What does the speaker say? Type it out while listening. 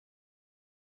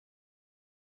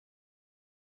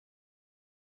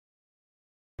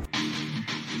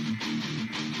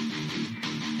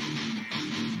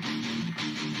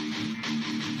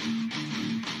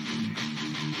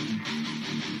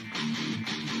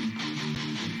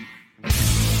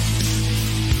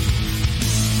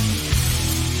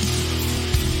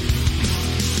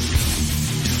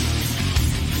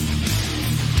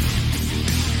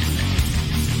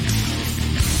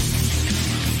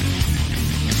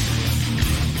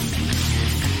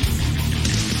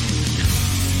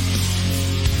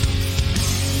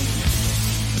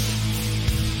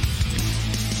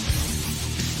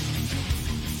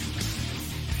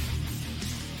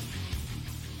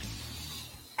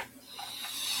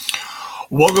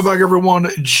Welcome back, everyone.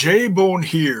 J-Bone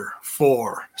here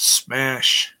for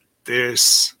Smash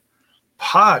This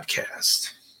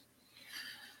Podcast.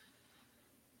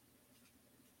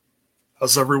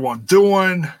 How's everyone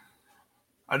doing?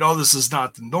 I know this is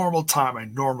not the normal time I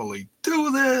normally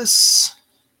do this,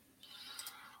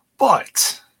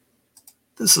 but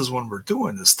this is when we're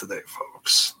doing this today,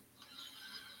 folks.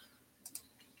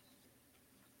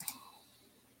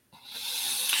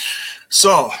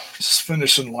 So, just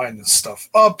finishing lining stuff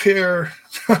up here.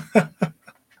 I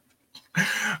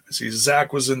see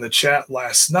Zach was in the chat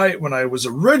last night when I was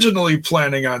originally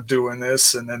planning on doing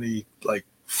this, and then he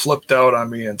flipped out on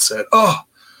me and said,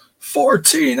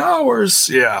 14 hours.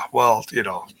 Yeah, well,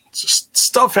 just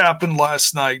stuff happened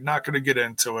last night. Not going to get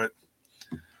into it.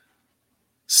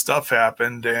 Stuff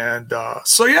happened, and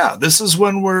this is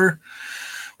when we're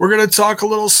going to talk a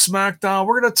little SmackDown.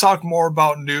 We're going to talk more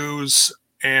about news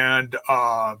and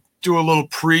do a little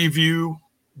preview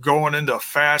going into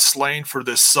Fastlane for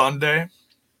this Sunday.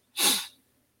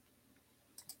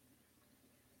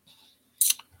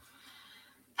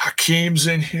 Hakeem's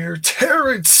in here.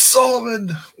 Terrence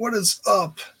Sullivan, what is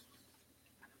up?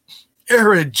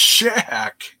 Aaron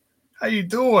Jack, how you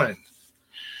doing?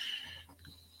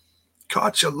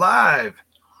 Caught you live.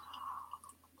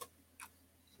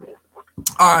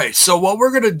 All right, so what we're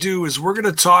going to do is we're going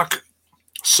to talk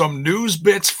some news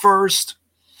bits first.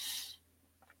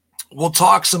 We'll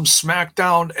talk some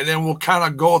SmackDown, and then we'll kind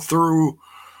of go through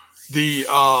the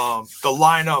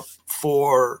lineup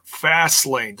for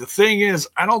Fastlane. The thing is,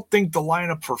 I don't think the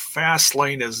lineup for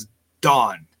Fastlane is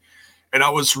done. And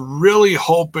I was really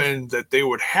hoping that they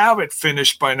would have it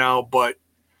finished by now, but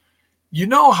you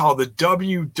know how the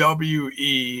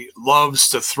WWE loves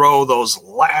to throw those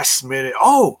last minute,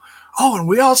 and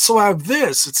we also have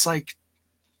this. It's like,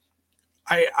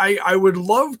 I would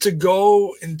love to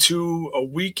go into a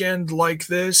weekend like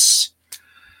this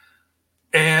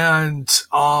and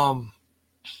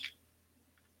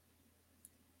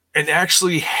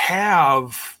actually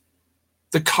have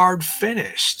the card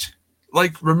finished.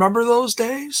 Like, remember those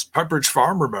days? Pepperidge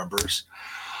Farm remembers.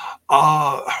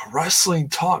 Wrestling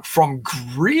Talk from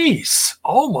Greece.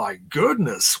 Oh my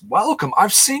goodness. Welcome.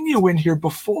 I've seen you in here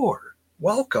before.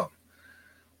 Welcome.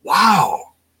 Wow.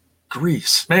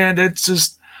 Greece, man, it's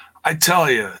just, I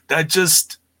tell you, that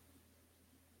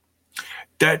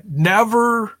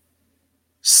never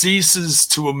ceases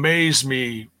to amaze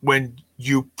me when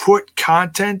you put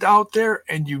content out there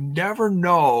and you never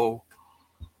know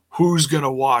who's going to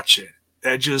watch it.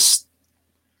 That just,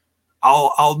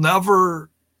 I'll never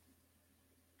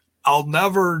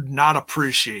not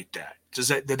appreciate that.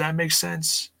 Did that make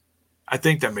sense? I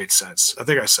think that made sense. I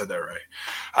think I said that right.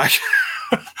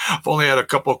 I've only had a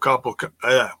couple.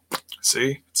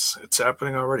 See, it's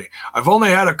happening already. I've only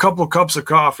had a couple cups of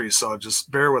coffee, so just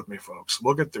bear with me, folks.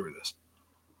 We'll get through this.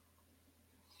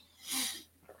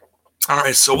 All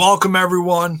right, so welcome,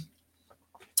 everyone.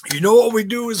 You know what we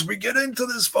do is we get into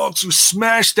this, folks. We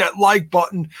smash that like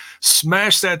button,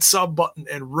 smash that sub button,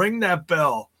 and ring that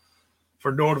bell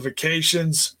for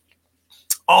notifications.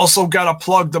 Also, got to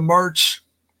plug the merch.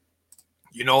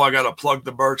 You know, I got to plug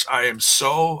the merch. I got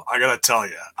to tell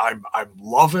you, I'm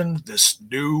loving this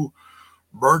new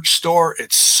merch store.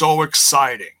 It's so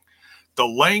exciting. The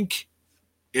link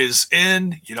is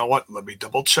in, you know what? Let me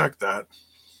double check that.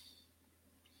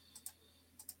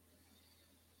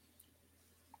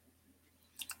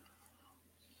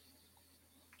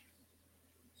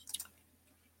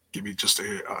 Give me just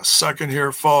a second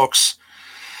here, folks.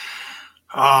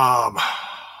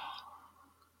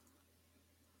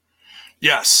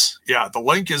 Yes, yeah, the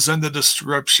link is in the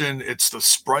description. It's the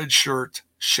Spreadshirt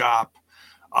shop.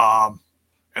 And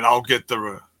I'll get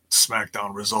the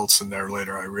SmackDown results in there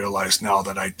later. I realize now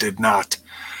that I did not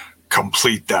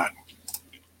complete that.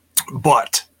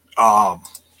 But I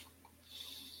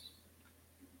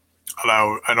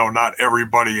know not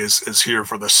everybody is here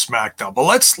for the SmackDown. But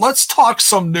let's talk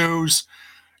some news.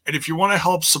 And if you want to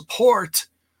help support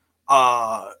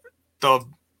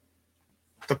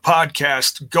the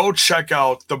podcast, go check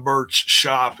out the merch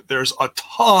shop. There's a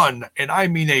ton, and I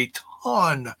mean a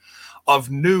ton, of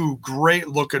new great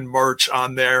looking merch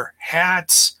on there.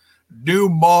 Hats, new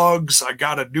mugs. I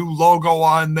got a new logo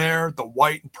on there, the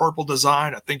white and purple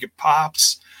design. I think it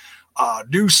pops.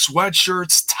 New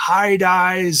sweatshirts,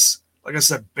 tie-dyes, like I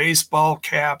said, baseball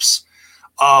caps.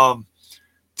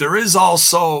 There is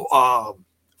also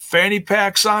fanny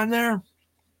packs on there,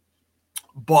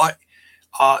 but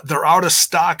they're out of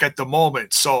stock at the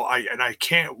moment, so I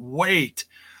can't wait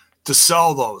to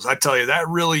sell those. I tell you, that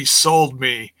really sold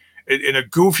me in a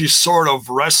goofy sort of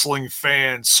wrestling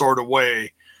fan sort of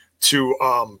way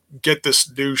to get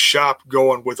this new shop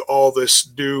going with all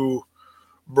this new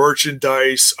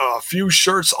merchandise. A few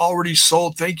shirts already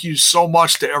sold. Thank you so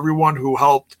much to everyone who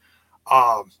helped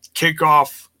kick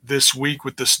off this week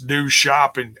with this new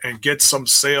shop and get some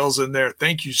sales in there.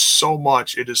 Thank you so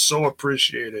much. It is so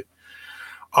appreciated.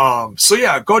 So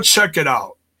yeah, go check it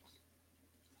out.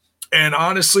 And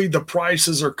honestly, the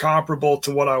prices are comparable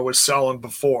to what I was selling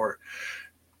before.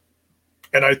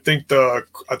 And I think the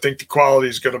quality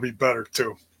is going to be better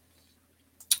too.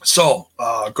 So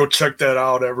go check that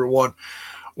out, everyone,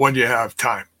 when you have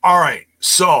time. All right.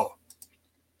 So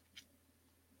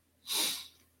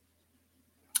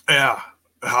yeah,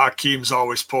 Hakeem's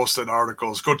always posting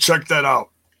articles. Go check that out.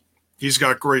 He's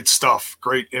got great stuff,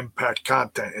 great impact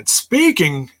content. And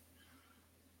speaking,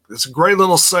 it's a great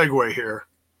little segue here.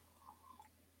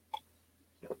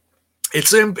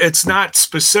 It's not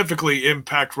specifically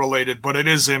impact related, but it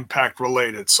is impact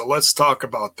related. So let's talk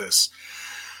about this.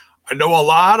 I know a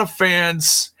lot of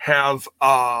fans have,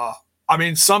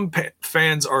 some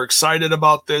fans are excited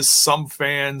about this. Some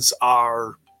fans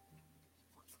are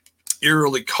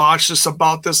eerily cautious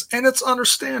about this, and it's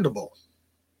understandable.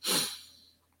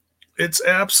 It's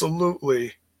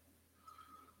absolutely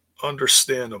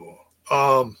understandable.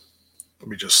 Let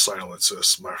me just silence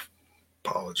this. My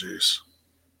apologies.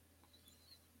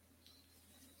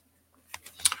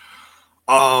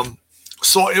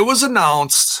 So it was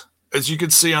announced, as you can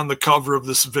see on the cover of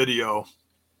this video,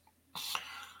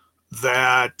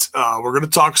 that we're going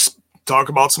to talk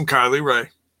about some Kylie Rae.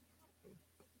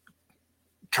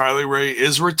 Kylie Rae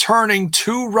is returning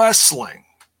to wrestling.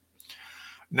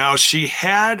 Now, she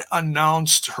had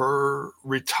announced her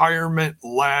retirement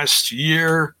last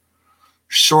year,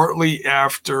 shortly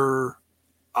after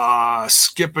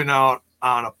skipping out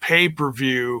on a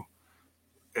pay-per-view /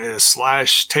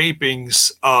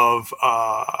 tapings of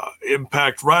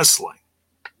Impact Wrestling.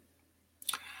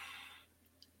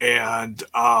 And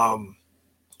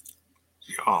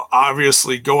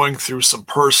obviously going through some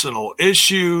personal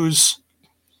issues,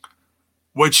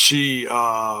 which she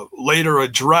later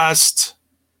addressed,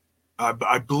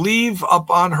 I believe, up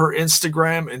on her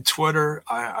Instagram and Twitter.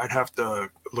 I'd have to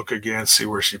look again, see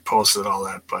where she posted all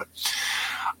that. But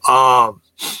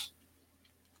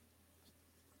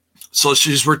so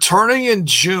she's returning in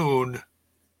June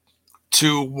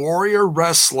to Warrior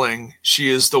Wrestling. She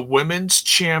is the women's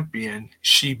champion.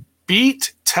 She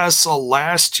beat Tessa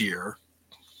last year.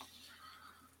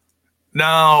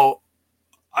 Now,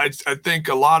 I think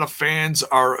a lot of fans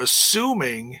are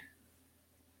assuming,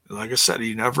 like I said,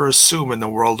 you never assume in the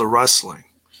world of wrestling,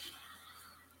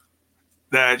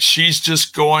 that she's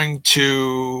just going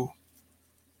to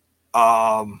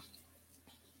I'm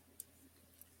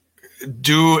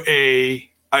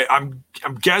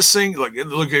guessing, look,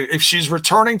 if she's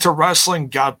returning to wrestling,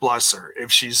 God bless her. If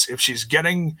she's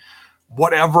getting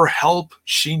whatever help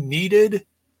she needed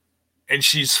and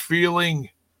she's feeling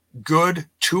good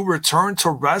to return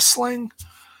to wrestling,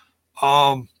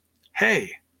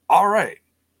 hey, all right.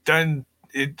 Then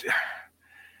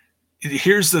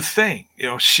here's the thing,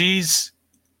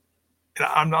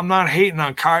 I'm not hating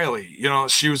on Kylie.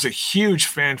 She was a huge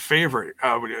fan favorite.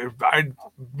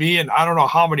 Me and I don't know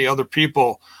how many other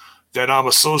people that I'm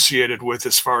associated with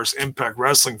as far as Impact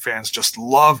Wrestling fans just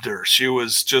loved her. She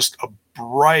was just a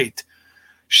bright,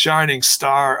 shining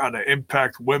star on the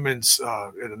Impact Women's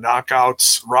in the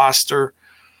Knockouts roster.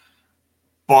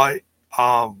 But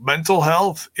mental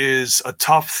health is a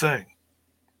tough thing.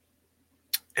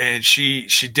 And she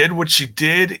did what she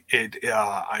did.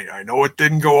 I know it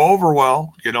didn't go over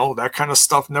well. That kind of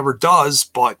stuff never does.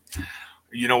 But,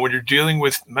 when you're dealing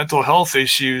with mental health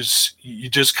issues, you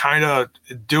just kind of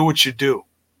do what you do.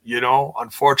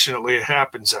 Unfortunately, it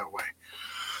happens that way.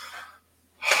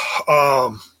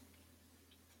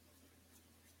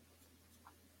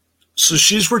 So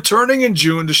she's returning in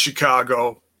June to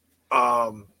Chicago.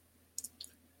 I'm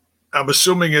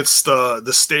assuming it's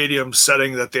the stadium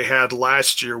setting that they had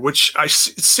last year, which it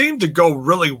seemed to go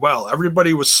really well.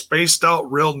 Everybody was spaced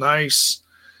out real nice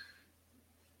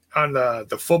on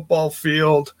the football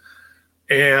field.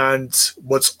 And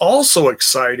what's also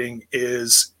exciting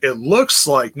is it looks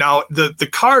like, now the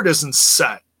card isn't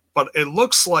set, but it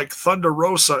looks like Thunder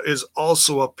Rosa is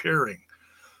also appearing.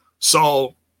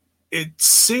 So it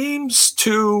seems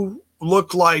to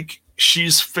look like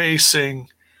Kylie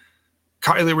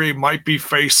Rae might be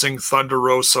facing Thunder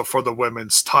Rosa for the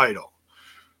women's title.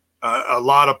 A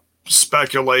lot of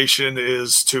speculation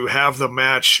is to have the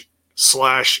match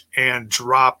 / and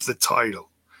drop the title.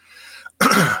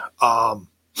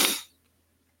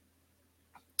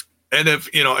 And if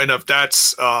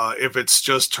that's if it's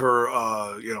just her,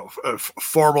 a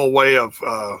formal way of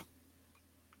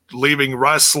leaving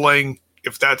wrestling,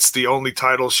 if that's the only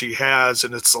title she has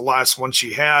and it's the last one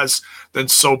she has, then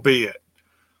so be it.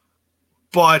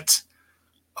 But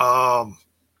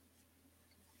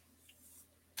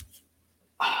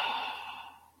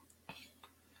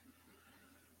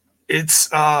it's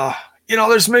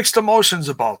there's mixed emotions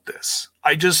about this.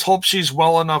 I just hope she's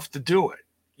well enough to do it,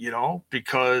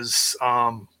 because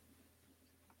when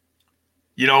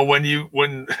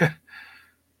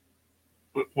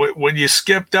when you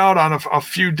skipped out on a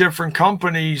few different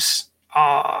companies,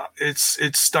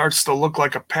 it starts to look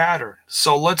like a pattern.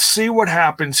 So let's see what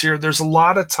happens here. There's a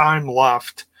lot of time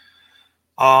left,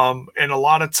 and a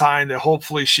lot of time that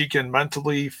hopefully she can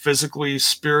mentally, physically,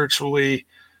 spiritually,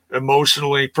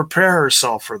 emotionally prepare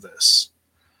herself for this.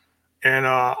 And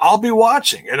I'll be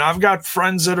watching, and I've got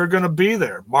friends that are going to be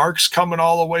there. Mark's coming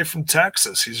all the way from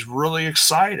Texas. He's really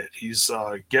excited. He's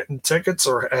getting tickets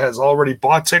or has already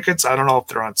bought tickets. I don't know if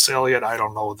they're on sale yet. I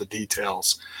don't know the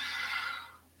details.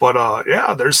 But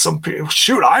yeah, there's some people.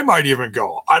 Shoot, I might even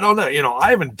go. I don't know. I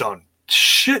haven't done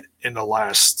shit in the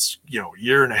last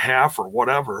year and a half or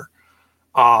whatever.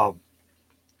 Who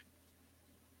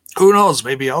knows?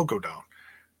 Maybe I'll go down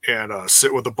and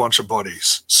sit with a bunch of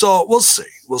buddies. So we'll see.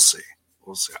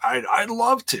 I'd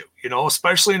love to,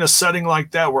 especially in a setting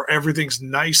like that where everything's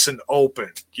nice and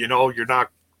open. You're not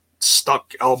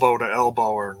stuck elbow to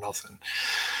elbow or nothing,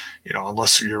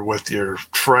 unless you're with your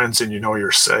friends and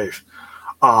you're safe.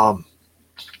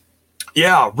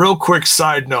 Yeah, real quick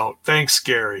side note. Thanks,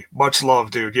 Gary. Much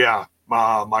love, dude. Yeah,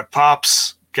 my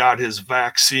pops got his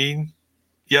vaccine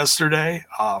yesterday.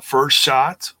 First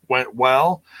shot went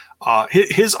well.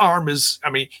 His arm is,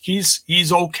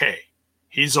 he's okay.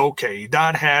 He's okay.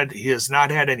 He has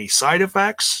not had any side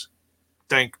effects.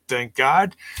 Thank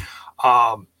God.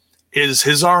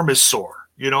 His arm is sore,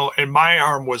 and my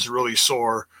arm was really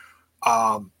sore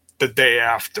the day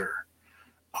after.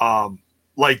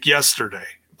 Like yesterday,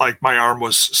 like my arm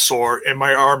was sore, and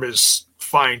my arm is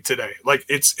fine today. Like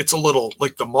it's a little,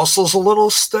 like the muscle's a little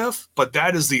stiff, but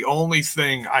that is the only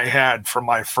thing I had from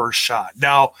my first shot.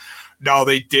 Now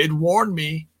they did warn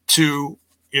me to,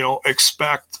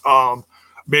 expect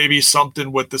maybe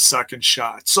something with the second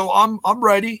shot. So I'm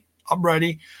ready.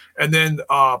 And then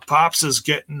Pops is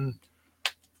getting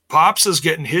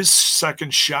his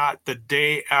second shot the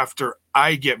day after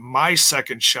I get my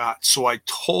second shot. So I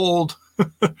told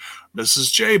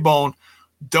Mrs. J-Bone,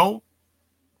 don't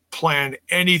plan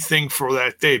anything for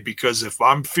that day, because if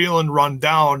I'm feeling run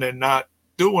down and not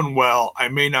doing well, I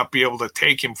may not be able to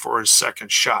take him for his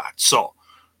second shot. So,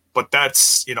 but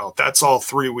that's all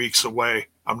 3 weeks away.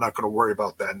 I'm not going to worry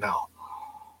about that now.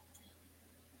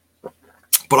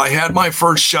 But I had my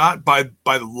first shot by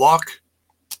luck.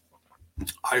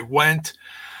 I went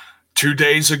 2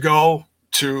 days ago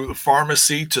to the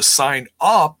pharmacy to sign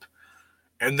up,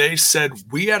 and they said,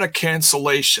 we had a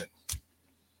cancellation.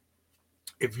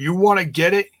 If you want to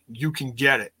get it, you can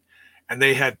get it. And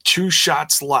they had 2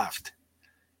 shots left.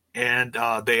 And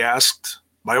they asked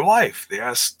my wife, they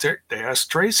asked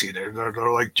Tracy, they're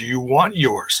like, do you want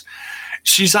yours?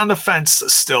 She's on the fence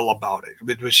still about it,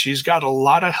 because she's got a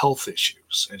lot of health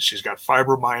issues, and she's got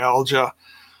fibromyalgia,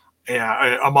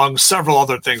 and among several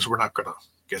other things we're not going to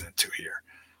get into here.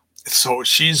 So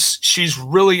she's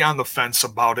really on the fence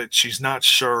about it. She's not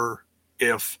sure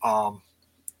if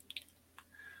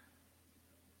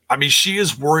she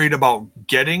is worried about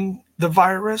getting the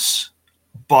virus,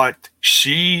 but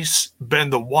she's been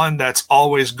the one that's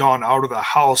always gone out of the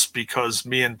house because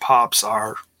me and Pops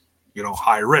are,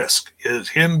 high risk. Is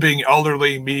him being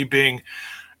elderly, me being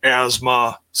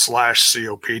asthma /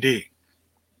 COPD.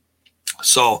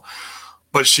 So,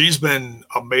 but she's been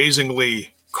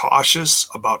amazingly cautious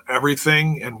about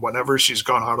everything. And whenever she's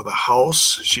gone out of the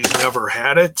house, she's never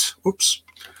had it. Oops.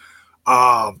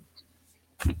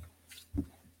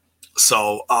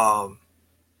 So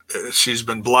she's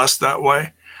been blessed that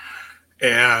way.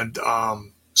 And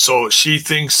so she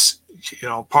thinks,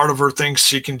 part of her thinks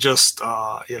she can just,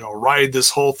 ride this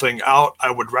whole thing out.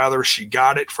 I would rather she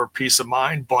got it for peace of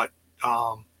mind, but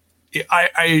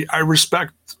I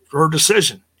respect her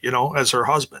decision, as her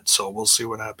husband. So we'll see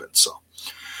what happens.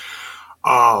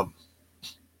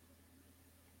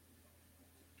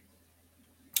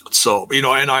 So,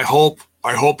 and I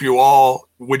hope you all,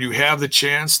 when you have the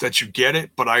chance, that you get it,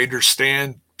 but I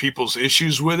understand people's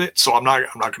issues with it. So I'm not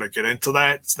going to get into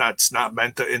that. It's not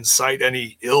meant to incite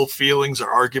any ill feelings or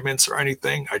arguments or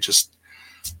anything. I just,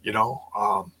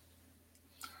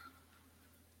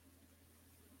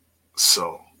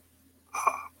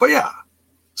 but yeah.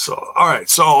 So, all right.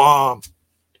 So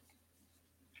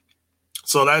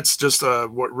that's just a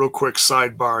real quick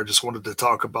sidebar. I just wanted to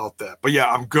talk about that. But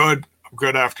yeah, I'm good. I'm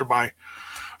good after my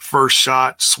first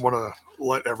shot. Just want to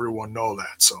let everyone know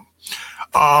that. So,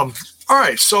 all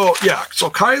right. So yeah. So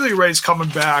Kylie Rae's coming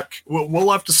back. We'll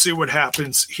have to see what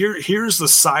happens. Here's the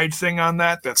side thing on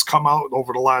that that's come out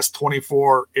over the last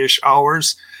 24-ish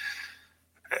hours.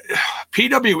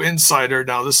 PW Insider.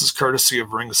 Now this is courtesy of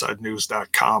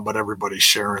ringsidenews.com, but everybody's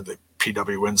sharing the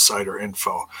PW Insider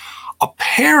info.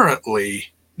 Apparently,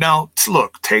 now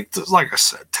look, take this, like I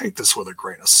said, take this with a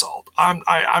grain of salt.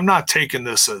 I'm not taking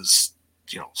this as,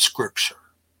 scripture.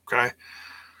 Okay.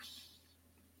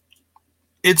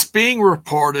 It's being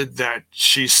reported that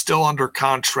she's still under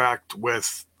contract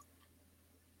with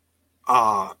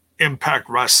Impact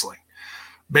Wrestling.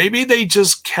 Maybe they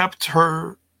just kept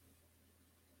her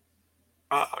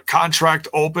contract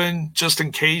open just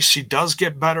in case she does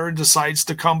get better and decides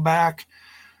to come back,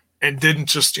 and didn't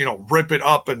just, rip it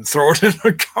up and throw it in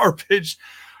the garbage.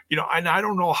 And I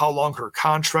don't know how long her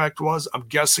contract was. I'm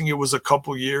guessing it was a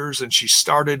couple years, and she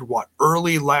started,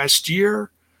 early last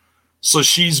year? So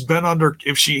she's been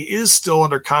if she is still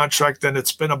under contract, then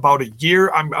it's been about a year.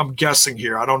 I'm guessing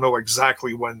here. I don't know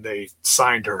exactly when they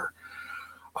signed her.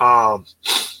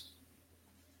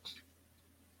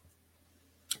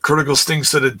 Critical Sting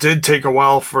said it did take a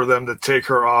while for them to take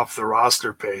her off the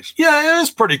roster page. Yeah, it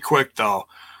was pretty quick, though.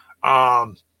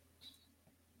 And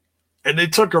they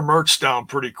took her merch down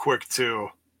pretty quick too,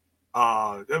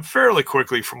 fairly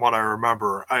quickly from what I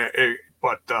remember.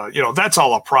 But that's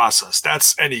all a process.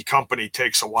 That's any company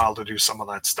takes a while to do some of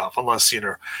that stuff, unless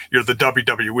you're the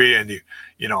WWE and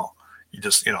you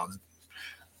just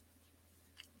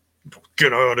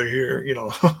get out of here,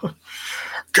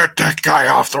 get that guy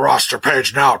off the roster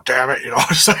page now, damn it,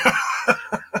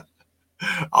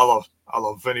 I love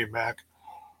Vinnie Mac.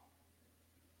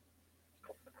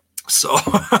 So,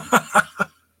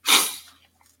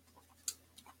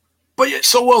 but yeah,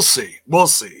 so we'll see. We'll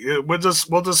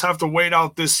just have to wait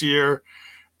out this year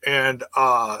and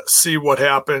see what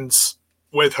happens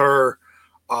with her.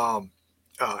 Am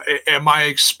I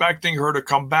expecting her to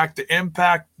come back to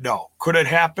Impact? No. Could it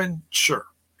happen? Sure.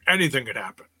 Anything could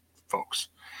happen, folks.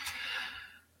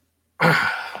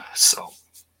 So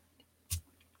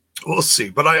we'll see.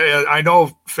 But I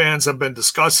know fans have been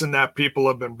discussing that. People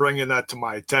have been bringing that to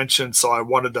my attention. So I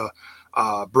wanted to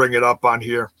bring it up on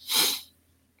here.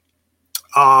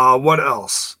 What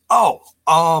else?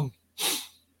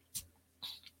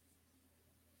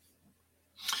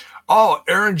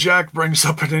 Aaron Jack brings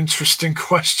up an interesting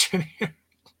question here.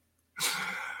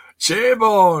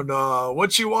 J-Bone,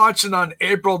 what you watching on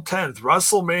April 10th?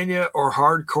 WrestleMania or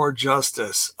Hardcore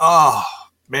Justice? Oh,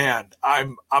 man,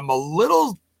 I'm a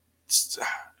little...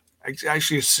 I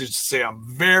actually should say I'm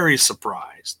very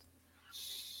surprised.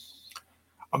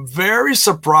 I'm very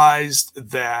surprised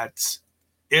that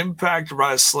Impact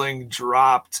Wrestling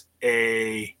dropped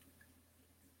a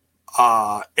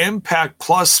Impact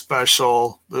Plus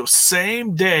special the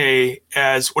same day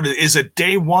as, what is it,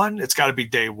 day one? It's got to be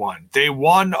day one. Day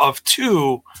one of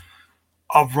 2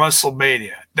 of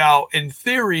WrestleMania. Now, in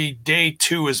theory, day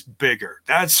 2 is bigger.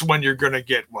 That's when you're going to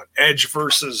get, Edge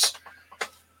versus...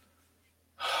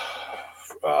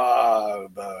 I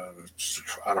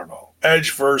don't know.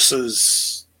 Edge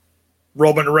versus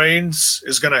Roman Reigns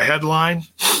is going to headline.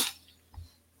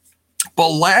 But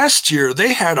last year,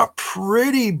 they had a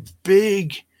pretty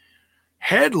big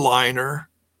headliner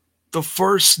the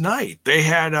first night. They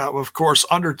had, of course,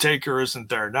 Undertaker isn't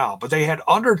there now, but they had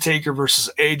Undertaker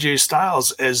versus AJ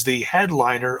Styles as the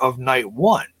headliner of night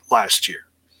 1 last year.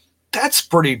 That's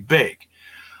pretty big.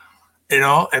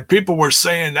 And people were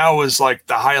saying that was like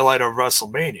the highlight of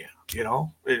WrestleMania, I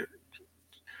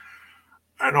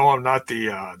know I'm not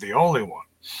the only one.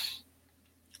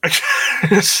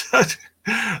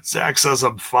 Zach says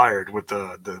I'm fired with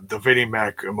the Vinnie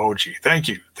Mac emoji. Thank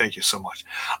you so much.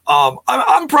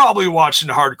 I'm probably watching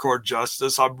Hardcore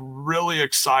Justice. I'm really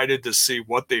excited to see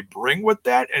what they bring with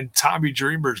that, and Tommy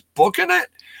Dreamer's booking it.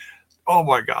 Oh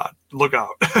my God, look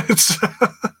out.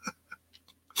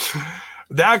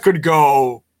 That could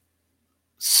go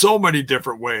so many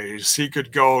different ways. He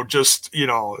could go just,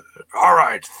 all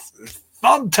right,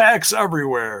 thumbtacks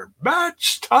everywhere,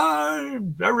 match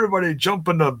time, everybody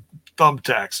jumping to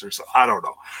thumbtacks or something. I don't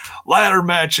know. Ladder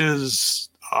matches,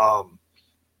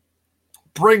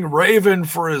 bring Raven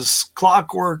for his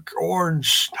Clockwork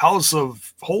Orange House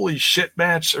of Holy Shit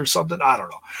match or something. I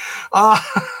don't know.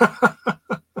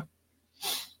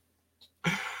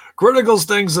 Critical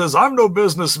Sting says, I'm no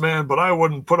businessman, but I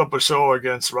wouldn't put up a show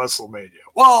against WrestleMania.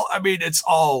 Well, I mean, it's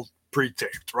all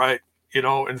pre-taped, right?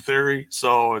 in theory.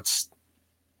 So it's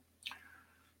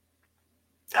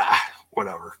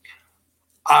whatever.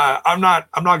 I'm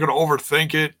not going to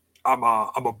overthink it. I'm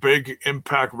a big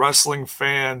Impact Wrestling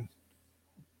fan,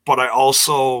 but I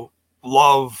also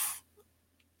love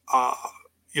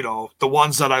the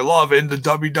ones that I love in the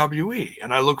WWE,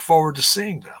 and I look forward to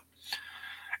seeing them.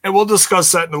 And we'll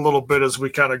discuss that in a little bit as we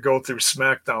kind of go through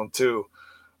SmackDown too.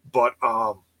 But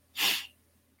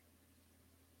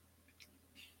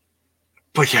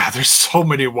yeah, there's so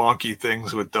many wonky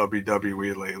things with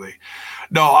WWE lately.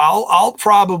 No, I'll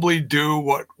probably do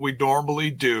what we normally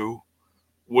do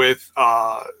with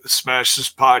Smash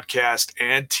This Podcast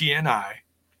and TNI,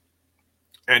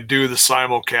 and do the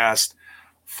simulcast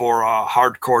for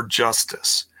Hardcore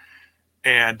Justice.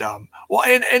 And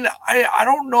and I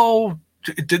don't know,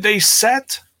 did they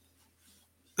set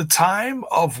the time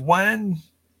of when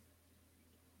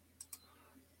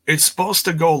it's supposed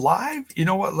to go live? You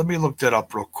know what? Let me look that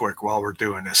up real quick while we're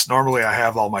doing this. Normally I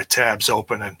have all my tabs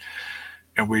open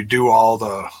and we do all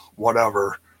the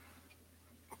whatever.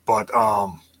 But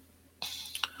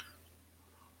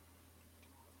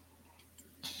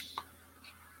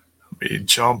let me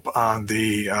jump on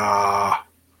the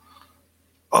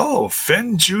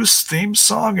FinJuice theme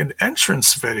song and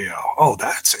entrance video. Oh,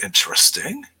 that's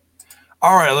interesting.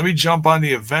 All right, let me jump on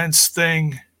the events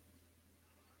thing.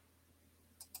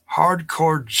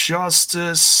 Hardcore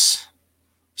Justice,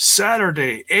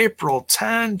 Saturday, April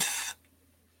 10th.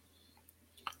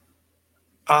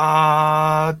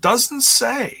 Doesn't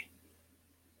say.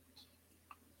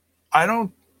 I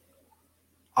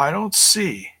don't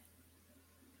see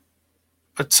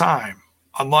a time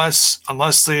unless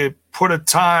they put a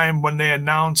time when they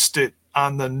announced it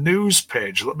on the news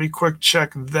page. Let me quick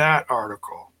check that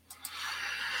article.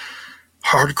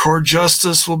 Hardcore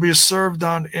Justice will be served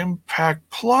on Impact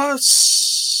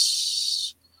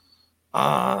Plus.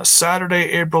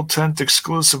 Saturday, April 10th,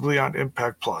 exclusively on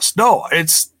Impact Plus. No,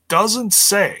 it doesn't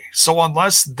say. So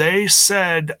unless they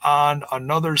said on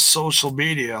another social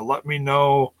media, let me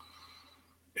know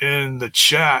in the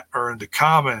chat or in the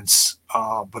comments.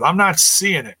 But I'm not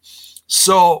seeing it.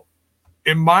 So,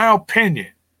 in my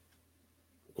opinion,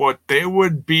 what they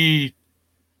would be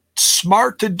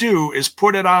smart to do is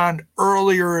put it on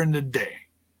earlier in the day.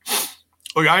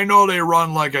 Look, I know they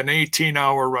run like an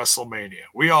 18-hour WrestleMania.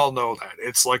 We all know that.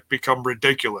 It's like become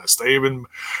ridiculous.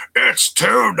 It's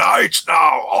 2 nights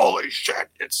now. Holy shit.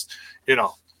 It's,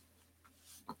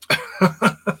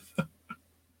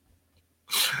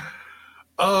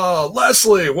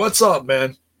 Leslie, what's up,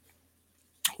 man?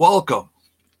 Welcome.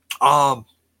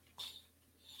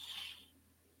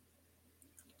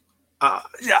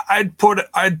 Yeah, I'd put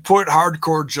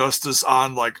Hardcore Justice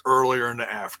on like earlier in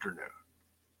the afternoon.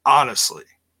 Honestly,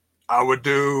 I would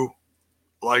do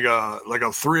like a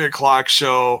 3:00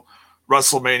 show.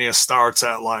 WrestleMania starts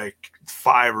at like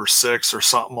 5 or 6 or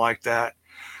something like that.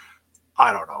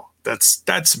 I don't know.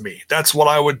 That's me. That's what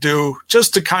I would do,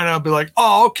 just to kind of be like,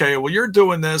 oh, okay, well, you're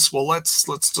doing this. Well, let's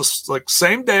just like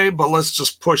same day, but let's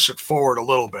just push it forward a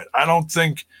little bit. I don't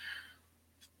think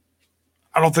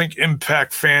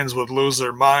Impact fans would lose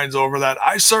their minds over that.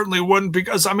 I certainly wouldn't,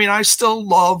 because I still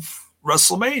love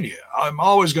WrestleMania. I'm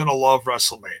always going to love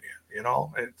WrestleMania.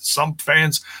 And some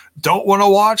fans don't want to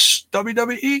watch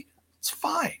WWE. It's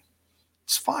fine.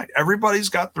 It's fine. Everybody's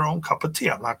got their own cup of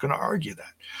tea. I'm not going to argue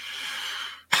that.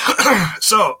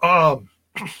 So,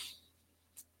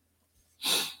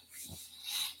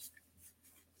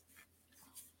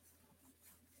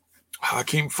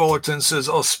 Hakeem Fullerton says,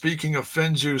 speaking of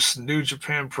FinJuice, New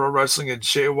Japan Pro Wrestling and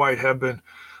Jay White have been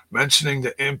mentioning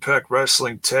the Impact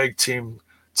Wrestling tag team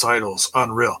titles.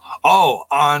 Unreal.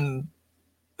 On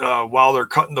while they're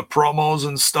cutting the promos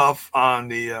and stuff on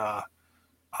the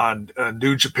on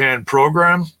New Japan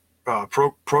programming,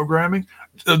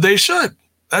 they should.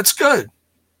 That's good.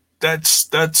 That's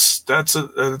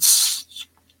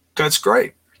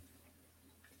great.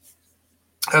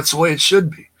 That's the way it should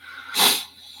be.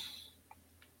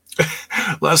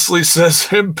 Leslie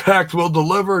says Impact will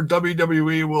deliver,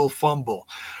 WWE will fumble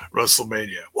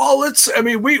WrestleMania. Well,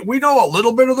 we know a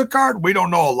little bit of the card. We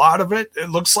don't know a lot of it. It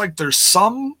looks like there's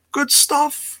some good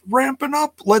stuff ramping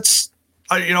up.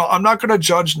 I'm not going to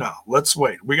judge now. Let's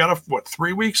wait. We got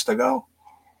 3 weeks to go?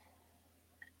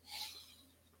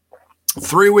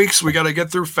 3 weeks. We got to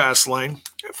get through Fastlane.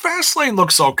 Fastlane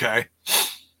looks okay.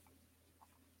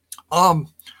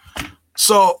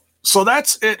 So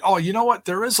that's it. Oh, you know what?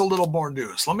 There is a little more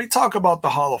news. Let me talk about the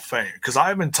Hall of Fame, because I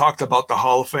haven't talked about the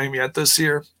Hall of Fame yet this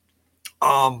year.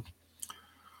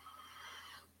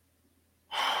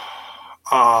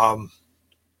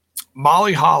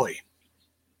 Molly Holly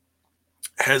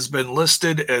has been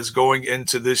listed as going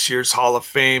into this year's Hall of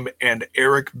Fame, and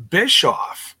Eric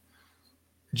Bischoff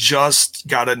just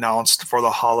got announced for the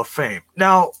Hall of Fame.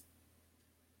 Now,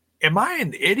 am I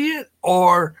an idiot,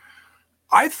 or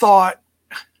I thought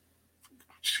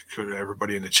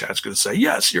everybody in the chat's going to say,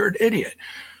 yes, you're an idiot.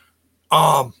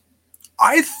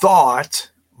 I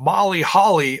thought Molly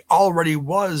Holly already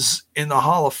was in the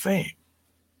Hall of Fame.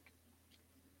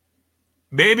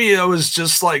 Maybe it was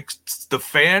just like the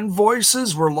fan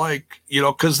voices were like,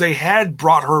 because they had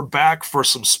brought her back for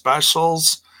some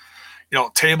specials,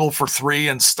 Table for Three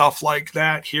and stuff like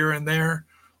that here and there,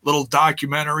 little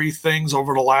documentary things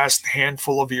over the last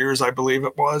handful of years, I believe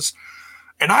it was.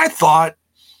 And I thought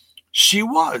she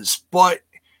was, but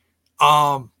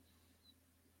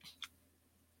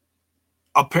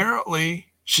apparently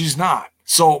she's not.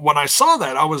 So when I saw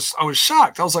that, I was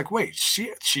shocked. I was like, wait,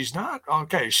 she's not?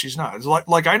 Okay, she's not. It's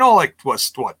like I know, like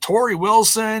what Tori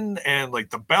Wilson and like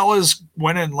the Bellas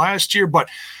went in last year, but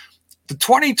the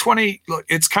 2020,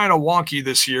 it's kind of wonky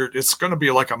this year. It's going to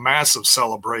be like a massive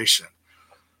celebration.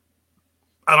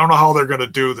 I don't know how they're going to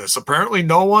do this. Apparently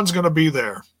no one's going to be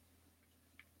there,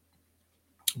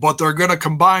 but they're going to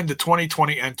combine the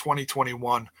 2020 and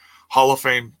 2021 Hall of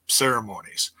Fame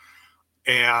ceremonies.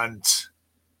 And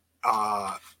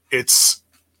it's,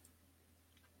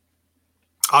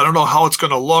 I don't know how it's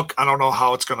going to look. I don't know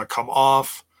how it's going to come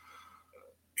off.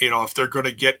 If they're going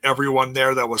to get everyone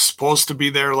there that was supposed to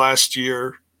be there last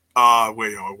year,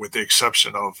 with the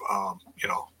exception of,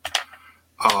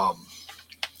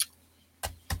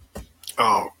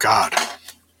 oh God,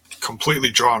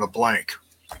 completely drawing a blank.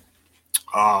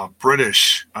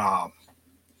 British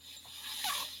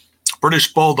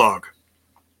Bulldog.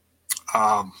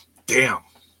 Damn.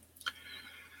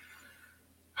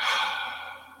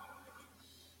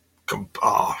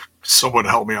 Someone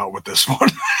help me out with this one.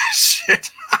 Shit.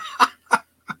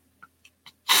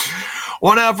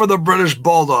 One half of the British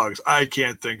Bulldogs. I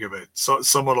can't think of it. So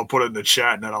someone will put it in the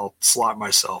chat and then I'll slap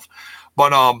myself.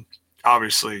 But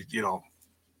obviously, going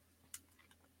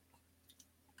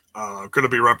to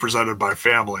be represented by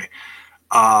family.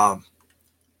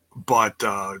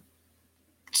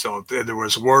 So there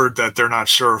was word that they're not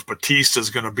sure if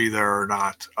Batista's going to be there or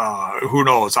not. Who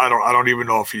knows? I don't even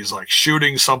know if he's like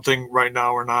shooting something right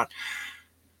now or not.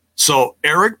 So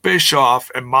Eric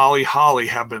Bischoff and Molly Holly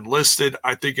have been listed.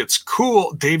 I think it's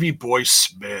cool. Davey Boy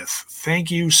Smith, thank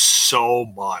you so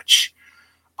much.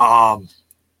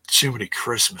 Jiminy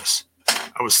Christmas.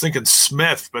 I was thinking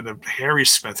Smith, but Harry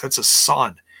Smith, that's his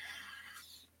son.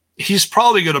 He's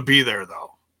probably going to be there though.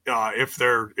 If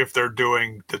they're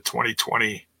doing the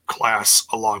 2020 class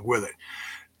along with it.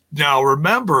 Now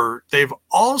remember, they've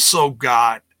also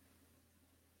got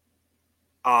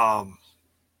the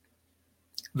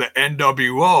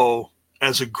NWO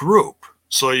as a group.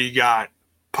 So you got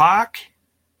Pac,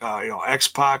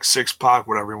 X-Pac, 6-Pac,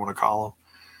 whatever you want to call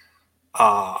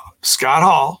him, Scott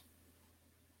Hall,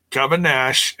 Kevin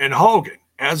Nash, and Hogan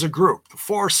as a group, the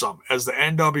foursome as the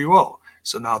NWO.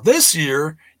 So now this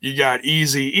year you got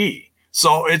Eazy-E.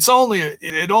 So it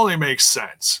only makes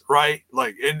sense, right?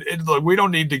 Like, we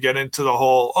don't need to get into the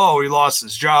whole, he lost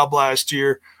his job last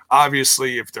year.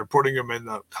 Obviously, if they're putting him in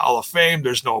the Hall of Fame,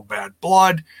 there's no bad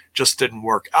blood. Just didn't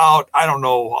work out. I don't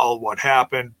know all what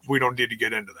happened. We don't need to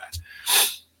get into that.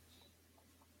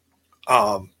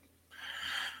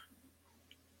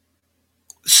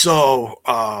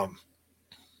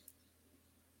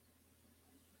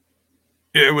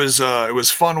 It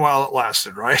was fun while it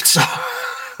lasted, right? So,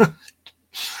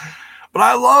 but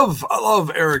I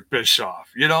love Eric Bischoff,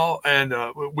 and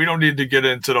we don't need to get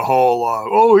into the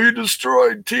whole, he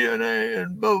destroyed TNA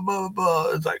and blah, blah,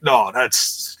 blah. It's like, no,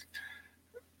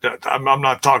 I'm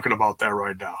not talking about that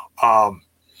right now.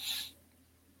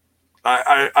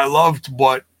 I loved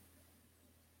what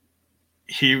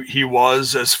he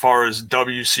was as far as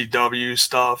WCW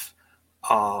stuff.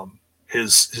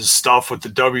 His stuff with the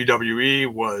WWE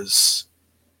was,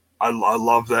 I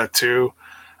love that too.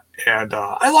 And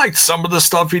I liked some of the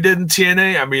stuff he did in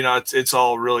TNA. I mean, it's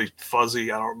all really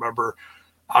fuzzy. I don't remember.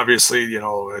 Obviously,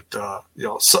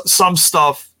 some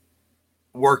stuff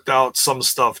worked out. Some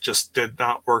stuff just did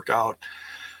not work out.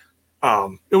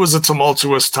 It was a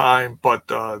tumultuous time, but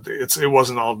it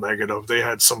wasn't all negative. They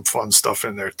had some fun stuff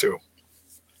in there too.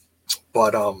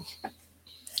 But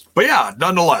yeah,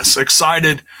 nonetheless,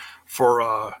 excited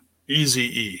for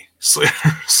Eazy-E,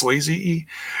 Sleazy-E,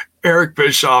 Eric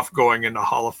Bischoff going into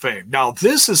Hall of Fame. Now,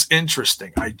 this is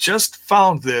interesting. I just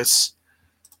found this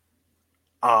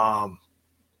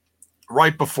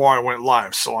right before I went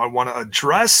live, so I want to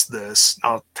address this.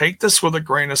 Now, take this with a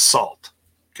grain of salt,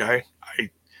 okay?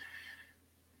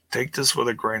 take this with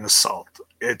a grain of salt.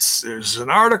 There's an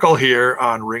article here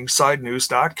on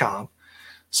ringsidenews.com. It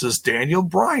says Daniel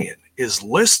Bryan is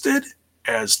listed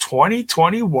as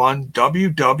 2021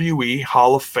 WWE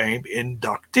Hall of Fame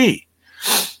inductee.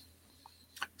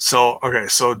 So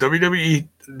WWE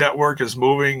Network is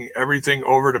moving everything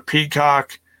over to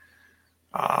Peacock.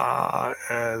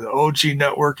 The OG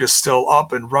Network is still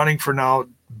up and running for now.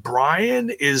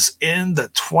 Bryan is in the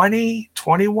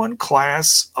 2021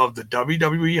 class of the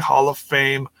WWE Hall of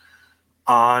Fame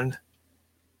on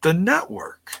the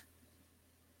network.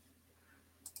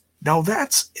 Now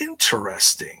that's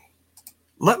interesting.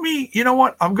 You know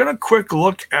what? I'm going to quick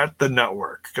look at the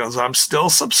network because I'm still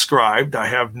subscribed. I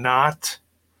have not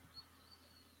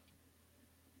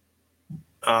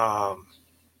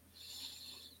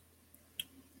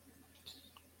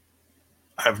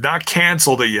I've not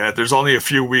canceled it yet. There's only a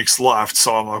few weeks left,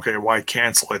 so I'm okay, why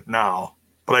cancel it now?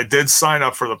 But I did sign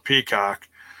up for the Peacock.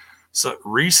 So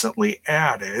recently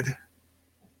added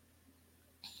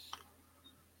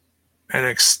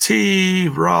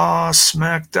NXT, Raw,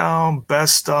 SmackDown,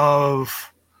 Best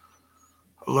of,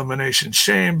 Elimination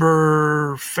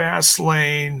Chamber,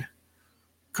 Fastlane.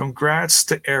 Congrats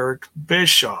to Eric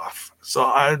Bischoff. So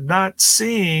I'm not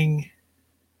seeing...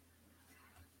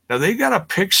 Now, they got a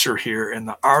picture here in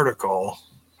the article.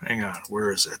 Hang on,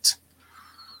 where is it?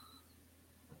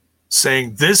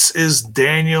 Saying this is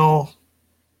Daniel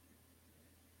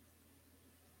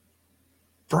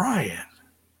Bryan,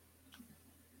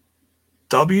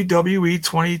 WWE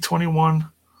 2021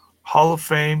 Hall of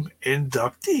Fame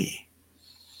inductee.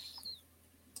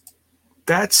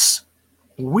 That's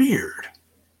weird.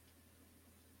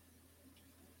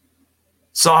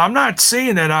 So I'm not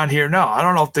seeing it on here now. I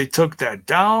don't know if they took that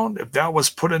down, if that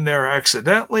was put in there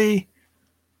accidentally.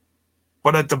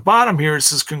 But at the bottom here, it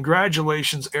says,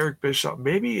 congratulations, Eric Bischoff.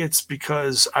 Maybe it's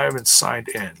because I haven't signed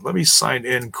in. Let me sign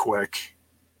in quick.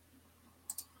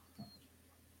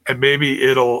 And maybe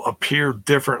it'll appear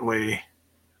differently.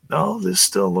 No, this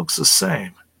still looks the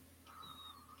same.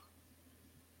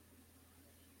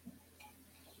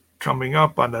 Coming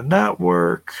up on the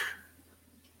network.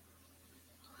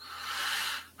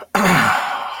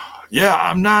 Yeah,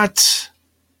 I'm not.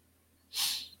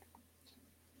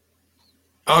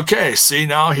 Okay, see,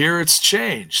 now here it's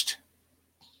changed.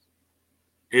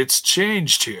 It's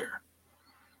changed here.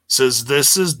 It says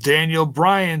this is Daniel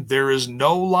Bryan. There is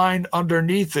no line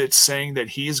underneath it saying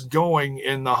that he is going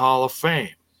in the Hall of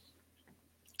Fame.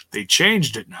 They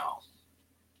changed it now.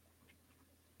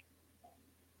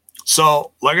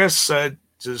 So, like I said,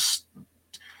 just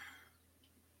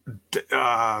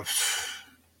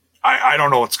I don't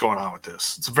know what's going on with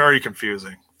this. It's very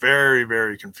confusing. Very,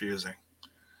 very confusing.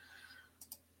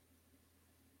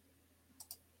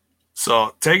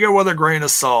 So take it with a grain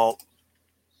of salt.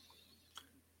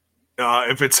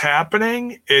 If it's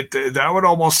happening, that would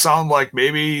almost sound like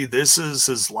maybe this is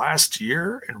his last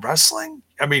year in wrestling.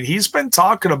 I mean, he's been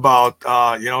talking about,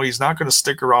 he's not going to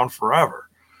stick around forever.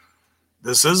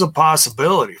 This is a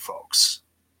possibility, folks.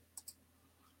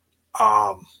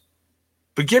 But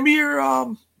give me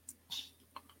your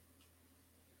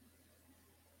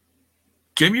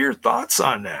thoughts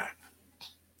on that.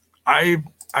 I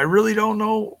really don't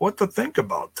know what to think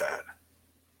about that.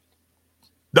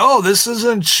 No, this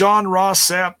isn't Sean Ross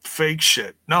Sapp fake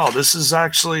shit. No, this is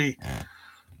actually,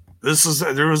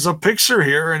 there was a picture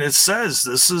here and it says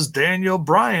this is Daniel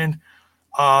Bryan.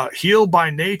 Heel by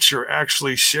Nature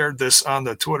actually shared this on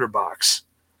the Twitter box.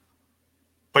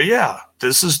 But yeah,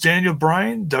 this is Daniel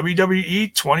Bryan,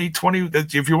 WWE 2020.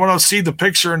 If you want to see the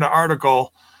picture in the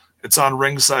article, it's on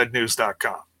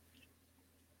ringsidenews.com.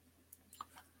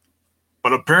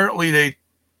 But apparently they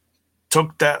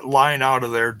took that line out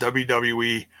of their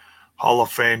WWE Hall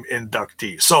of Fame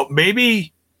inductee. So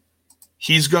maybe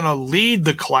he's going to lead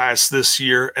the class this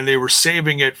year and they were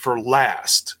saving it for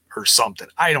last or something.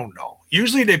 I don't know.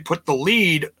 Usually they put the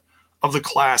lead of the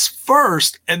class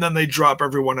first and then they drop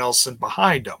everyone else in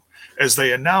behind them as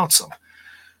they announce them.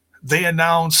 They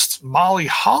announced Molly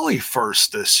Holly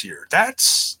first this year.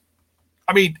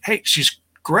 Hey, she's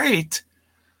great,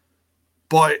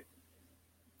 but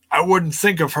I wouldn't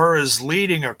think of her as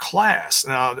leading a class.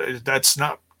 Now, that's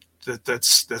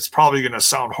probably going to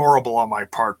sound horrible on my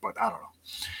part, but I don't know.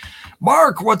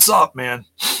 Mark, what's up, man?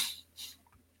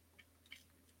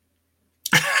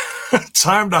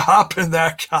 Time to hop in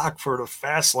that cock for the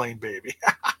fast lane, baby.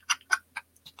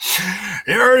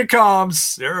 Here it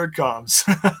comes. Here it comes.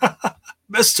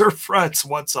 Mr. Fretz,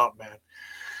 what's up, man?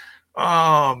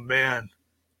 Oh, man.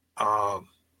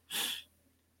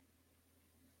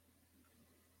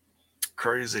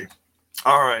 Crazy.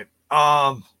 All right.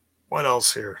 What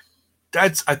else here? I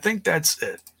think that's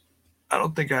it. I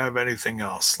don't think I have anything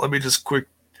else. Let me just quick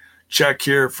check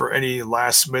here for any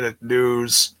last minute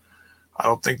news. I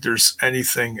don't think there's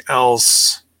anything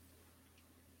else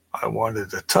I wanted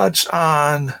to touch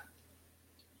on.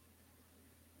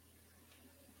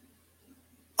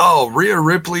 Oh, Rhea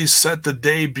Ripley set the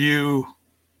debut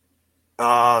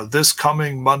this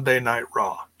coming Monday Night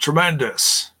Raw.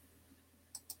 Tremendous.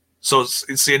 So,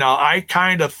 see, now I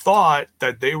kind of thought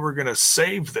that they were going to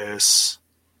save this.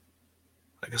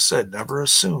 Like I said, never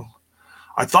assume.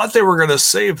 I thought they were going to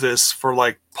save this for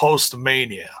like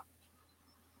post-Mania.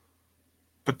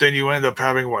 But then you end up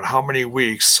having, how many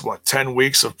weeks? 10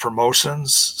 weeks of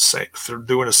promotions? They're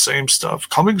doing the same stuff.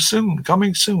 Coming soon,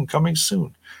 coming soon, coming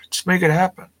soon. Just make it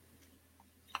happen.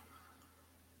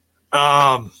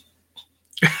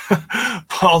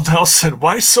 Paul Nelson,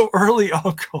 why so early,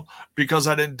 Uncle? Because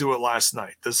I didn't do it last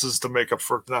night. This is to make up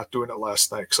for not doing it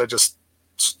last night because I just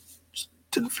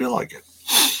didn't feel like it.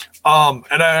 And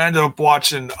I ended up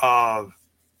watching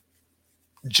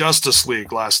Justice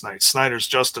League last night, Snyder's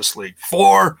Justice League.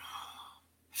 4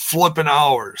 flipping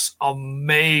hours.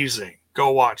 Amazing.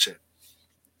 Go watch it.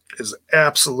 It's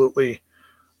absolutely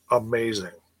amazing.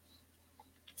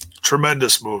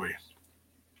 Tremendous movie.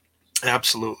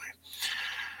 Absolutely.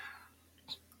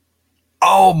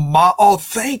 Oh,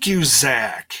 thank you,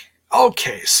 Zach.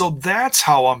 Okay, so that's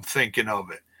how I'm thinking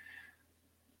of it.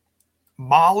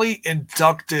 Molly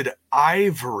inducted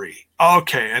Ivory.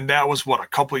 Okay, and that was a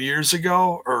couple years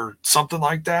ago or something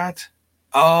like that?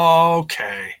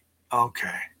 Okay.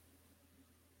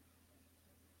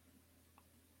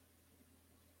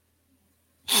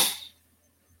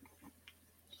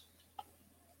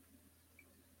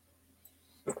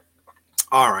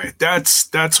 All right,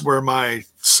 that's where my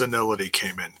senility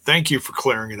came in. Thank you for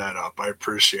clearing that up. I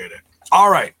appreciate it.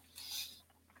 All right.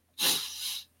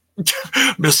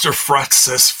 Mr. Fret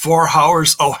says 4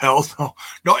 hours. Oh, hell no.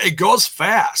 No, it goes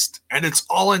fast and it's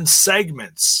all in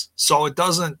segments. So it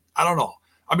doesn't, I don't know.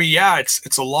 I mean, yeah,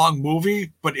 it's a long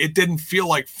movie, but it didn't feel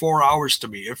like 4 hours to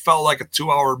me. It felt like a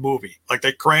 2-hour movie. Like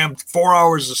they crammed 4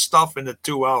 hours of stuff into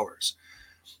 2 hours.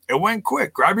 It went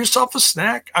quick. Grab yourself a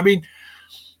snack. I mean,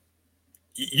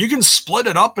 you can split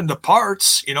it up into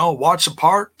parts, watch a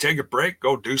part, take a break,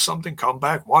 go do something, come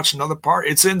back, watch another part.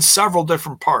 It's in several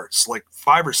different parts, like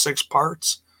 5 or 6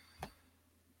 parts.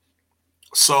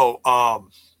 So,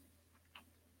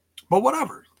 but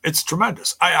whatever. It's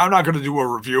tremendous. I'm not going to do a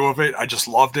review of it. I just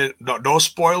loved it. No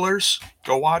spoilers.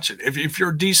 Go watch it. If you're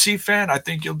a DC fan, I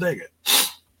think you'll dig it.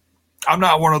 I'm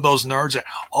not one of those nerds that,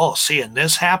 and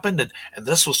this happened, and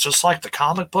this was just like the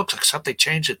comic books, except they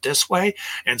changed it this way,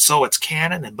 and so it's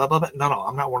canon, and blah, blah, blah. No,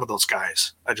 I'm not one of those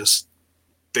guys. I just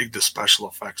dig the special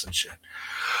effects and shit.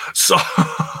 So,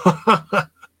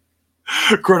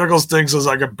 Critical Sting says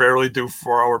I can barely do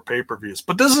 4-hour pay-per-views.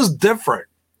 But this is different.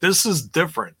 This is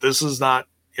not,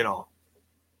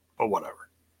 but whatever.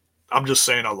 I'm just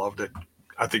saying I loved it.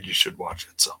 I think you should watch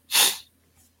it. So,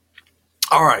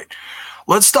 all right.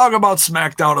 Let's talk about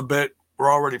SmackDown a bit.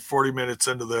 We're already 40 minutes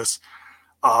into this.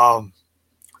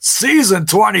 Season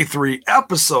 23,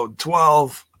 episode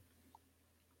 12.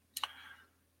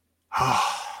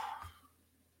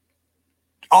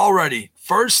 Already,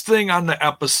 first thing on the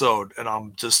episode, and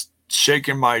I'm just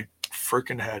shaking my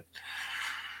freaking head.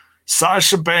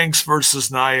 Sasha Banks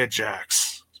versus Nia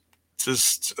Jax.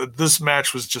 This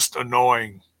match was just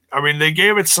annoying. I mean, they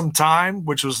gave it some time,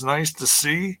 which was nice to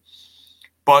see.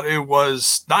 But it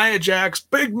was Nia Jax,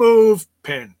 big move,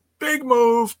 pin, big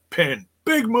move, pin,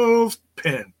 big move,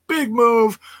 pin, big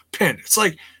move, pin. It's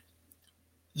like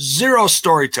zero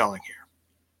storytelling here.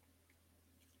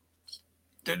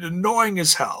 It's annoying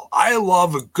as hell. I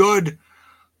love a good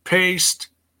paced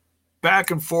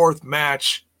back and forth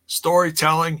match,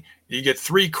 storytelling. You get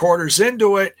 3 quarters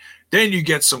into it, then you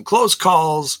get some close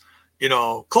calls,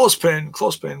 close pin,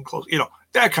 close,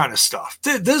 that kind of stuff.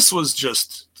 This was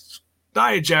just...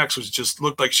 Nia Jax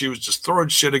looked like she was just throwing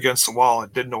shit against the wall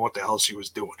and didn't know what the hell she was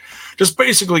doing. Just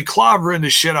basically clobbering the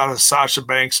shit out of Sasha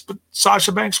Banks, but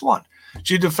Sasha Banks won.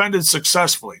 She defended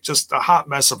successfully. Just a hot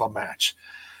mess of a match.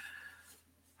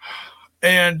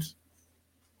 And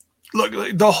look,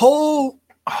 the whole...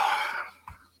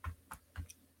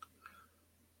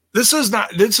 This is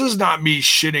not me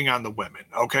shitting on the women,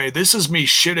 okay? This is me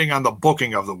shitting on the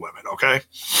booking of the women, okay?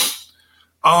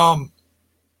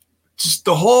 Just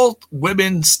the whole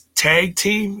women's tag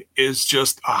team is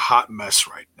just a hot mess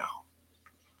right now.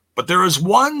 But there is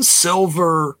one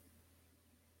silver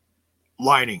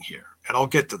lining here, and I'll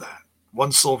get to that.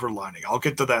 One silver lining. I'll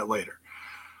get to that later.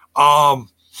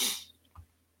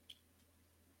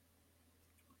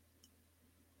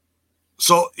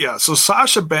 So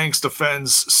Sasha Banks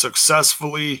defends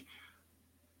successfully.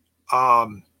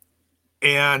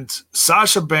 And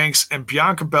Sasha Banks and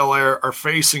Bianca Belair are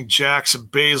facing Jax and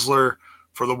Baszler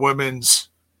for the women's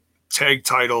tag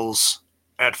titles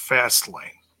at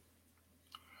Fastlane.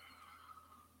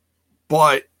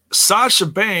 But Sasha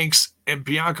Banks and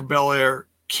Bianca Belair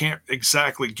can't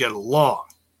exactly get along.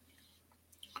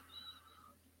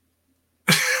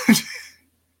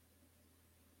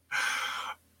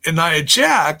 And Nia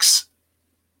Jax,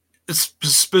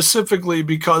 specifically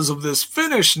because of this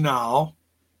finish now,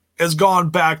 has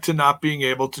gone back to not being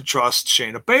able to trust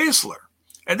Shayna Baszler.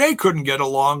 And they couldn't get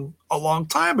along a long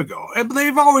time ago. And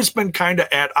they've always been kind of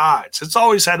at odds. It's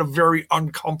always had a very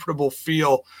uncomfortable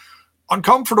feel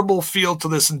to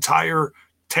this entire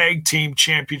tag team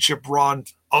championship run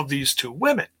of these two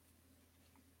women.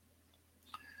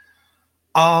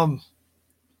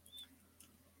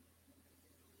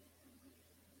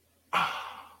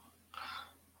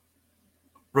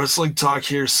 Wrestling Talk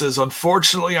here says,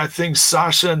 unfortunately, I think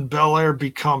Sasha and Belair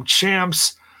become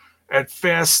champs at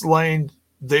Fastlane.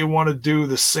 They want to do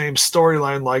the same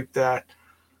storyline like that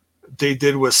they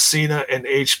did with Cena and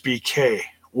HBK.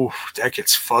 Oof, that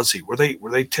gets fuzzy. Were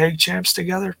they tag champs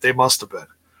together? They must have been.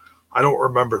 I don't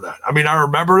remember that. I mean, I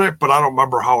remember it, but I don't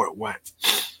remember how it went.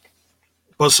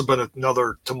 Must have been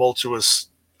another tumultuous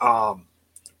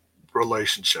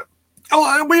relationship.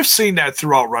 Oh, and we've seen that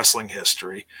throughout wrestling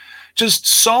history. Just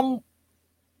some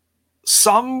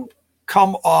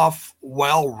come off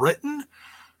well written,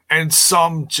 and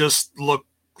some just look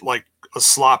like a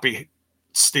sloppy,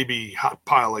 Stevie hot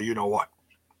pile of you know what.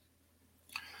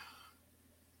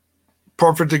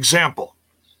 Perfect example: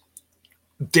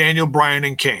 Daniel Bryan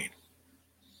and Kane.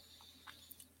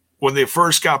 When they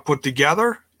first got put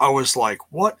together, I was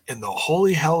like, "What in the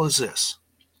holy hell is this?"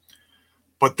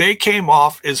 But they came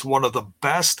off as one of the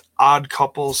best odd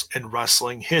couples in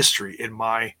wrestling history, in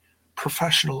my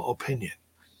professional opinion.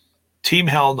 Team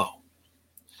Hell No.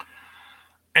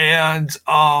 And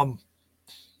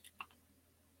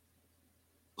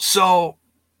so,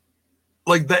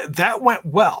 like, that went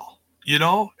well, you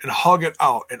know, and hug it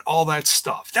out and all that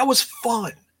stuff. That was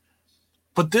fun.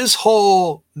 But this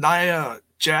whole Nia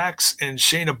Jax and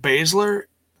Shayna Baszler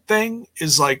thing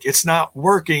is like, it's not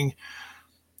working.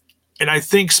 And I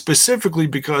think specifically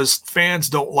because fans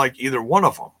don't like either one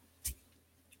of them,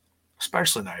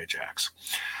 especially Nia Jax.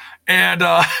 And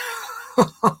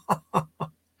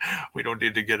we don't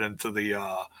need to get into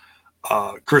the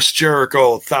Chris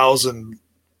Jericho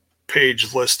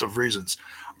 1,000-page list of reasons.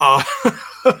 But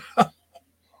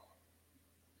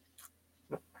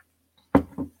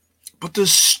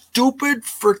this stupid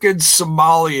freaking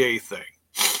sommelier thing,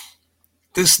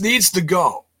 this needs to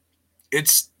go.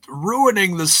 It's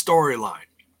ruining the storyline.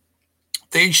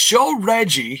 They show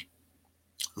Reggie,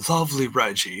 lovely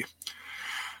Reggie,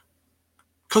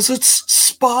 because it's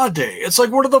spa day. It's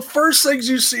like one of the first things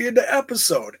you see in the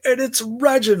episode, and it's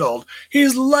Reginald.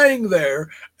 He's laying there,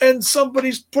 and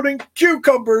somebody's putting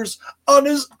cucumbers on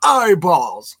his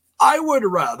eyeballs. I would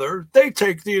rather they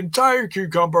take the entire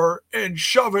cucumber and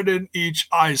shove it in each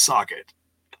eye socket.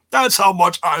 That's how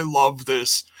much I love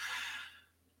this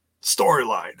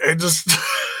storyline. And just...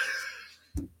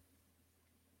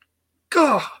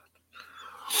 God.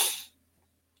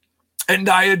 And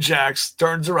Nia Jax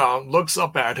turns around, looks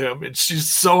up at him, and she's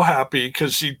so happy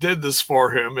because she did this for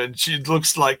him. And she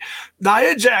looks like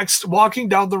Nia Jax walking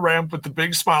down the ramp with the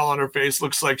big smile on her face,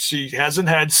 looks like she hasn't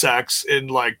had sex in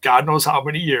like God knows how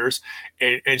many years.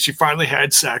 And she finally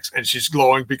had sex, and she's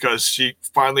glowing because she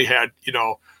finally had, you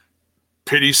know,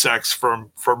 pity sex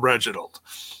from Reginald.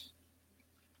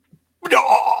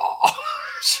 No,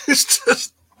 she's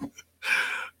just...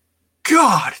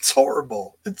 God, it's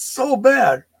horrible. It's so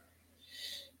bad.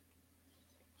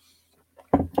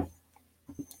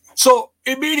 So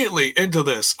immediately into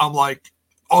this, I'm like,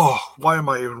 oh, why am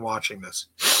I even watching this?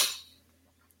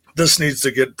 This needs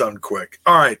to get done quick.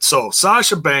 All right, so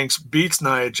Sasha Banks beats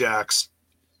Nia Jax.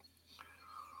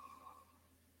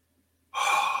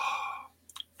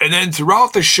 And then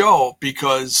throughout the show,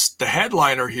 because the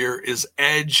headliner here is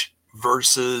Edge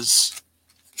versus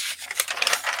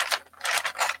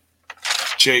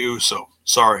Jey Uso.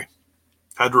 Sorry.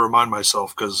 Had to remind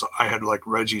myself because I had like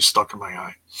Reggie stuck in my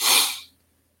eye.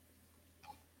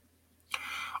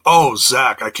 Oh,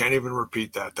 Zach, I can't even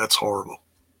repeat that. That's horrible.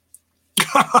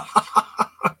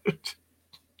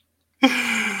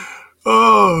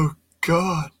 Oh,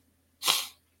 God.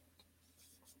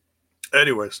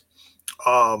 Anyways,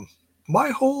 my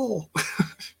whole...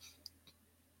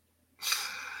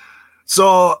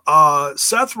 So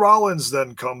Seth Rollins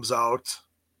then comes out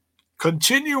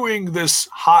continuing this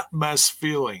hot mess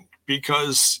feeling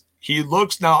because he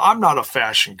looks, now I'm not a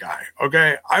fashion guy,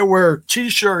 okay? I wear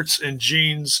t-shirts and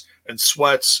jeans and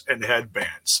sweats and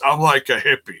headbands. I'm like a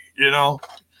hippie, you know?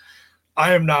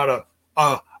 I am not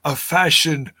a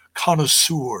fashion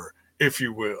connoisseur, if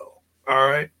you will, all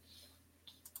right?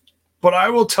 But I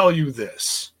will tell you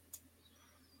this.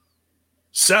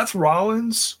 Seth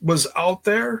Rollins was out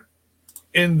there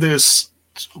in this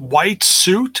white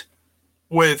suit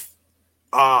with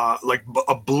like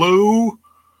a blue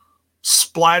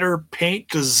splatter paint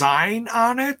design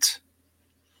on it,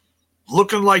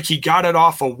 looking like he got it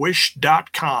off of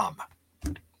wish.com.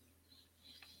 And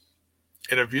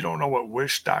if you don't know what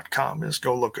wish.com is,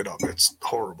 go look it up. It's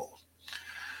horrible.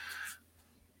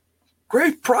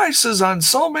 Great prices on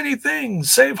so many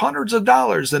things. Save hundreds of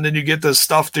dollars. And then you get this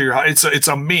stuff to your house. It's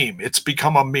a meme. It's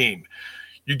become a meme.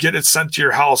 You get it sent to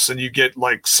your house and you get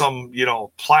like some,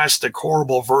 plastic,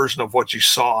 horrible version of what you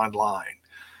saw online.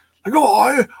 Like,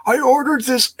 oh, I ordered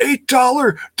this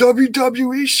 $8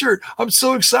 WWE shirt. I'm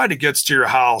so excited. It gets to your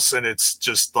house and it's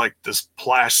just like this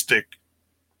plastic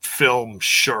film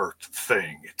shirt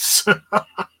thing. It's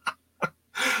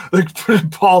like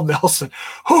Paul Nelson.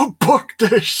 Who booked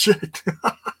this shit?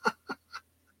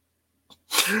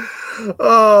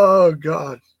 Oh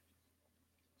God.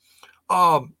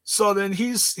 So then and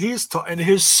his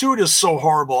suit is so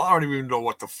horrible. I don't even know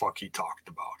what the fuck he talked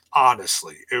about.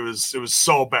 Honestly, it was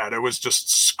so bad. It was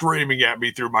just screaming at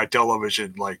me through my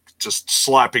television, like just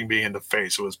slapping me in the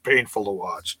face. It was painful to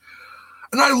watch.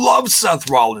 And I love Seth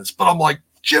Rollins, but I'm like,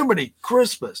 Jiminy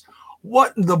Christmas,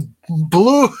 what in the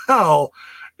blue hell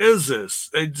is this?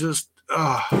 It just,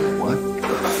 What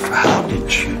the hell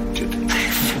did you do?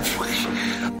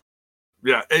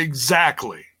 Yeah,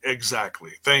 exactly.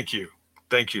 Thank you,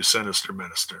 Sinister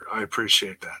Minister. I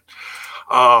appreciate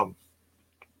that.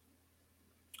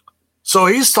 So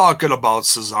he's talking about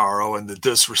Cesaro and the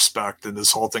disrespect, and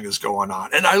this whole thing is going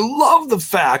on. And I love the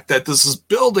fact that this is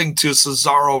building to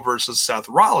Cesaro versus Seth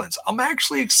Rollins. I'm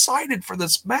actually excited for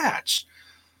this match.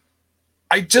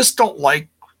 I just don't like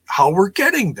how we're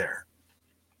getting there.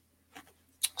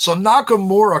 So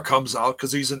Nakamura comes out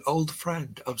because he's an old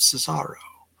friend of Cesaro.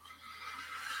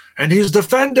 And he's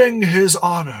defending his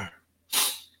honor.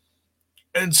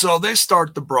 And so they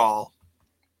start the brawl.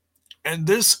 And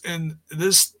this in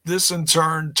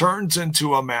turn turns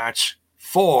into a match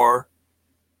for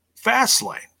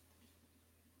Fastlane.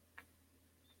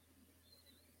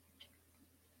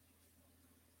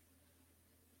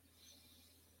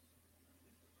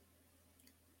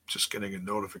 Just getting a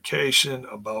notification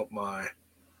about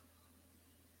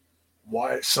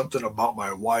something about my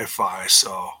Wi-Fi,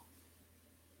 so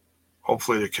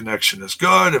hopefully the connection is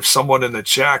good. If someone in the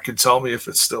chat can tell me if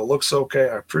it still looks okay,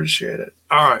 I appreciate it.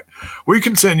 All right, we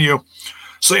continue.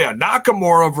 So yeah,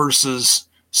 Nakamura versus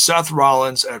Seth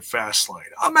Rollins at Fastlane.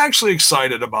 I'm actually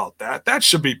excited about that. That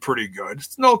should be pretty good.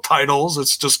 It's no titles.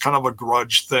 It's just kind of a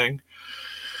grudge thing.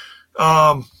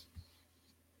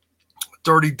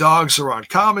 Dirty Dogs are on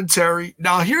commentary.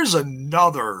 Now here's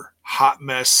another hot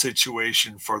mess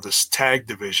situation for this tag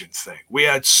division thing. We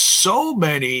had so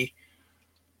many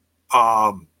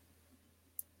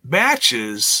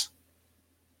matches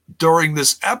during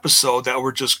this episode that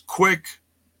were just quick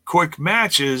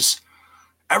matches.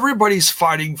 Everybody's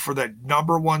fighting for that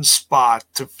number one spot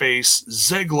to face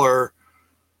Ziggler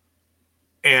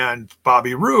and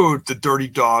Bobby Roode, the Dirty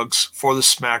Dogs, for the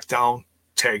SmackDown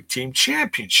Tag Team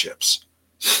Championships.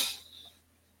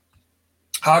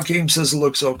 Hakeem says it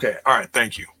looks okay. All right,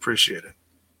 thank you. Appreciate it.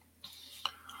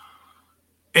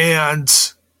 And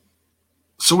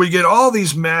so we get all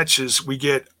these matches. We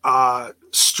get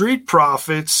Street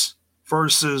Profits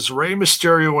versus Rey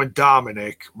Mysterio and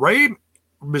Dominic. Rey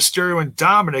Mysterio and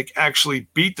Dominic actually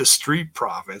beat the Street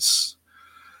Profits.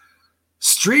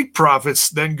 Street Profits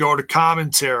then go to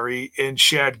commentary, and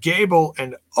Chad Gable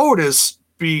and Otis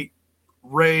beat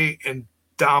Rey and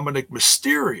Dominic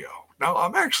Mysterio. Now,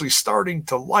 I'm actually starting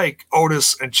to like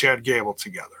Otis and Chad Gable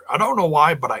together. I don't know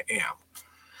why, but I am.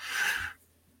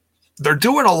 They're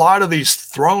doing a lot of these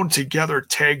thrown together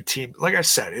tag team. Like I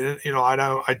said, I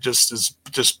know it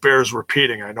just bears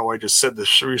repeating. I know I just said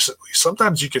this recently.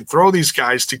 Sometimes you can throw these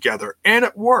guys together and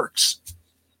it works.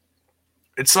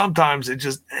 And sometimes it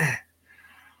just,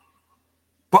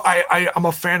 But I'm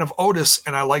a fan of Otis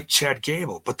and I like Chad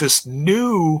Gable. But this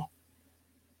new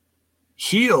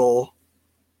heel,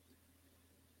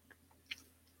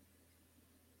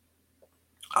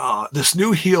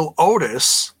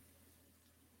 Otis,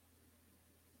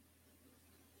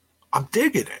 I'm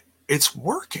digging it. It's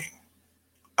working.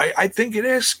 I think it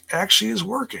actually is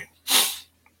working.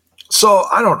 So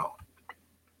I don't know.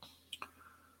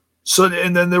 So,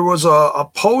 and then there was a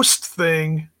post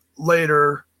thing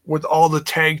later with all the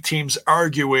tag teams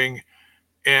arguing,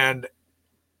 and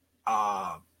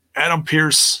Adam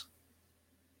Pearce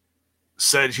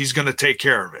said he's going to take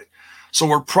care of it. So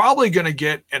we're probably going to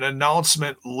get an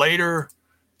announcement later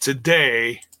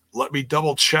today. Let me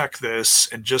double check this,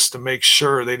 and just to make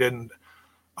sure they didn't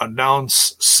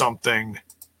announce something.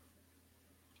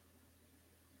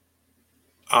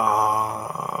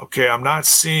 Okay, I'm not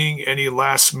seeing any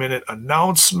last minute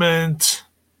announcement.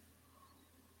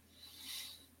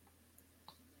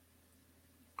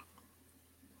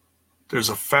 There's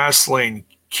a Fastlane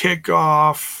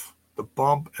kickoff, the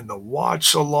bump and the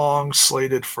watch along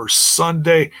slated for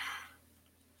Sunday.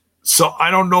 So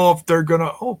I don't know if they're going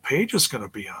to, Paige is going to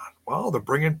be on. Well, they're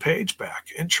bringing Paige back.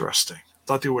 Interesting.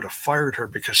 Thought they would have fired her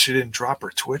because she didn't drop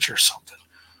her Twitch or something.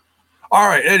 All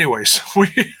right. Anyways,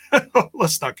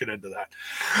 let's not get into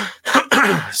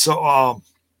that. So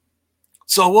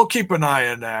we'll keep an eye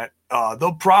on that.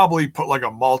 They'll probably put like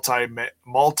a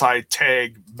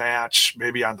multi-tag match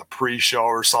maybe on the pre-show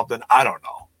or something. I don't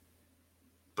know.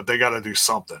 But they got to do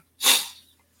something.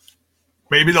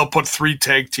 Maybe they'll put 3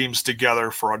 tag teams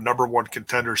together for a number 1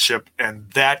 contendership,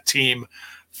 and that team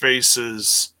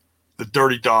faces the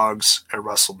Dirty Dogs at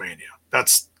WrestleMania. That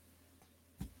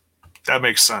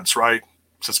makes sense, right?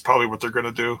 That's probably what they're going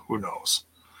to do. Who knows?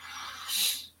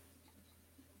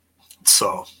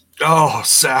 So,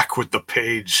 Zach with the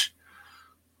Paige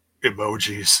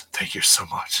emojis. Thank you so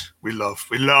much. We love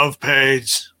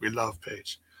Paige. We love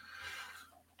Paige.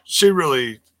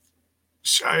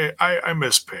 I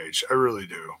miss Paige. I really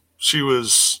do. She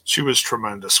was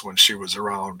tremendous when she was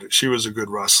around. She was a good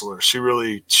wrestler. She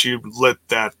lit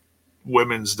that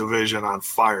women's division on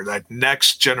fire. That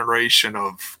next generation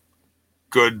of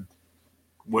good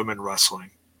women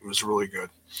wrestling. It was really good.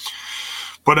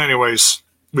 But anyways,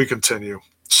 we continue.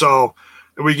 So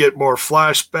we get more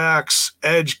flashbacks.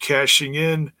 Edge cashing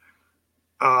in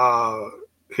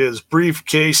his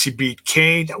briefcase. He beat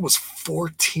Kane. That was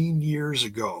 14 years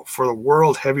ago for the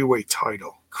World Heavyweight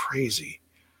title. Crazy.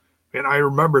 And I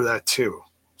remember that too.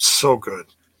 So good.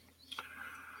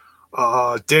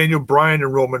 Daniel Bryan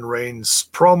and Roman Reigns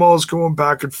promos going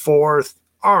back and forth.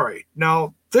 All right.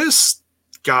 Now, this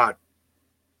got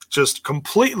just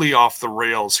completely off the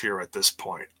rails here at this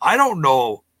point. I don't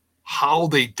know how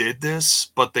they did this,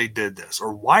 but they did this,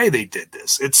 or why they did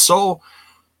this. It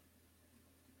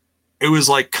was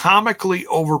like comically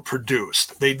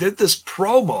overproduced. They did this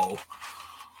promo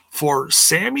for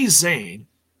Sami Zayn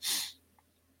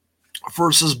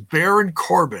versus Baron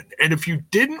Corbin. And if you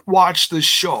didn't watch this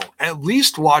show, at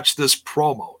least watch this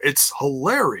promo. It's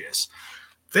hilarious.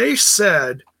 They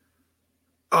said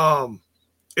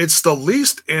it's the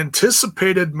least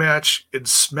anticipated match in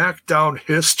SmackDown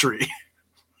history.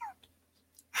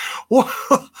 Well,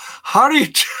 how do you...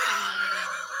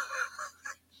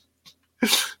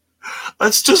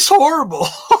 That's just horrible.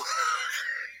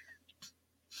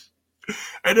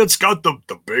 And it's got the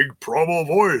big promo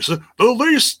voice. The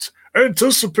least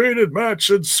anticipated match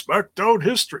in SmackDown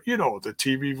history. You know, the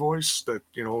TV voice that,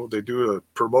 they do to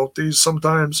promote these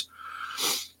sometimes.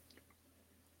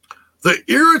 The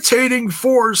irritating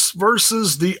force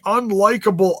versus the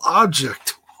unlikable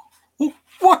object.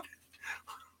 What?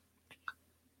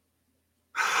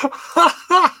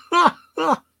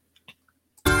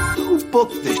 Who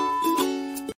booked this?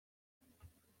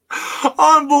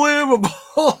 Unbelievable.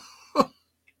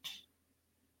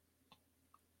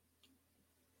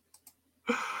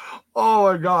 Oh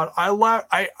my God.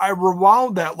 I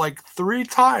rewound that like 3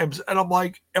 times and I'm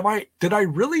like, did I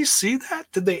really see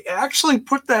that? Did they actually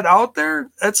put that out there?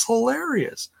 That's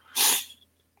hilarious.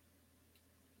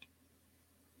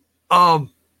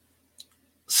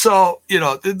 So,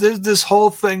 this whole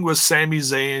thing with Sami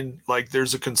Zayn, like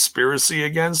there's a conspiracy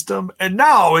against him. And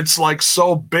now it's like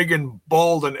so big and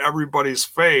bold in everybody's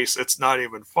face. It's not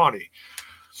even funny.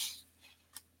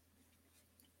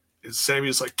 And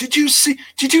Sammy's like, did you see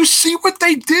what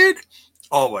they did?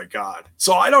 Oh my God.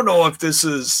 So I don't know if this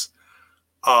is,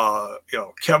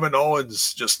 Kevin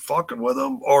Owens just fucking with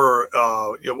him or,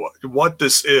 what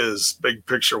this is big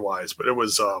picture wise, but it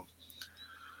was,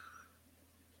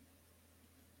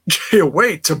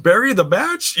 wait, to bury the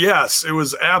match? Yes, it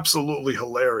was absolutely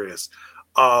hilarious.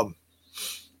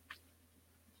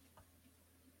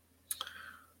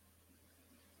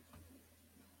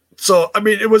 So, I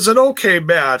mean, it was an okay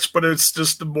match, but it's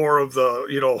just more of the,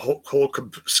 whole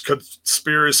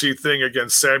conspiracy thing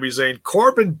against Sami Zayn.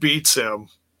 Corbin beats him.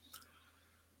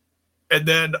 And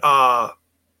then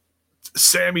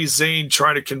Sami Zayn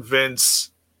trying to convince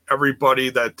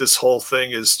everybody that this whole thing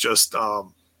is just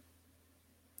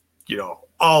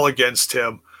all against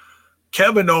him.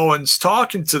 Kevin Owens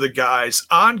talking to the guys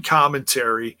on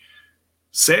commentary.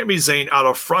 Sami Zayn, out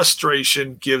of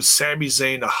frustration, gives Sami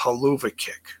Zayn a haluva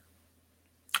kick.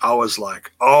 I was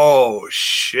like, oh,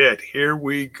 shit, here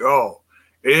we go.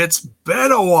 It's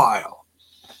been a while.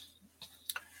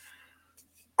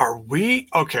 Are we?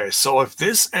 Okay, so if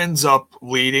this ends up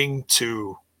leading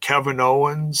to Kevin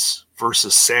Owens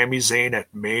versus Sami Zayn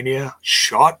at Mania,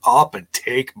 shut up and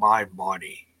take my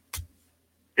money.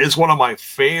 It's one of my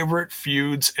favorite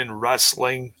feuds in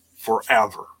wrestling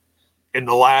forever. In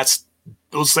the last,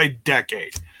 let's say,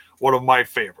 decade. One of my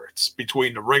favorites.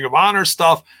 Between the Ring of Honor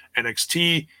stuff,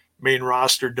 NXT, main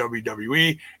roster,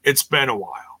 WWE, it's been a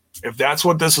while. If that's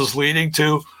what this is leading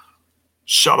to,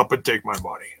 shut up and take my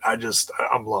money.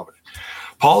 I'm loving it.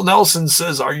 Paul Nelson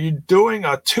says, are you doing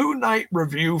a 2-night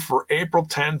review for April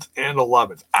 10th and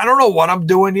 11th? I don't know what I'm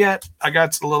doing yet. I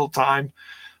got a little time.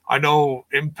 I know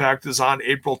Impact is on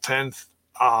April 10th.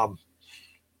 I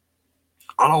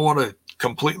don't want to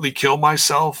completely kill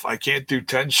myself. I can't do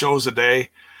 10 shows a day.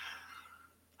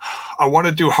 I want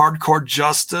to do Hardcore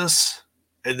Justice,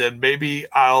 and then maybe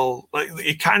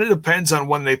it kind of depends on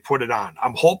when they put it on.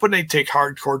 I'm hoping they take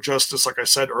Hardcore Justice, like I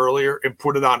said earlier, and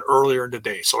put it on earlier in the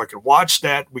day. So I can watch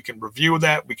that, we can review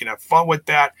that, we can have fun with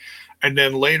that, and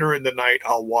then later in the night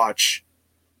I'll watch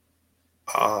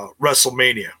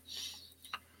WrestleMania.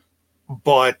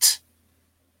 But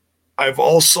I've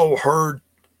also heard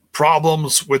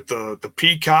problems with the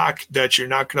Peacock that you're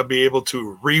not going to be able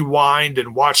to rewind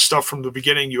and watch stuff from the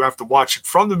beginning. You have to watch it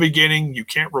from the beginning. You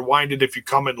can't rewind it if you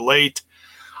come in late.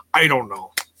 I don't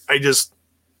know. I'm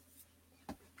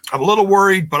a little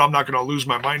worried, but I'm not going to lose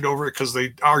my mind over it because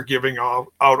they are giving out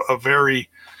a very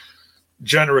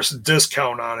generous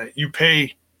discount on it. You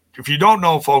pay, if you don't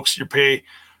know, folks, you pay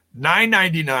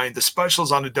 $9.99. The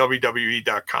special's on the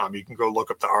WWE.com. You can go look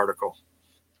up the article.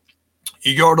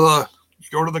 You go to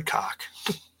the cock.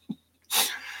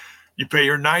 You pay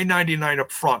your $9.99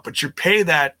 up front, but you pay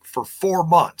that for 4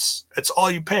 months. That's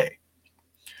all you pay.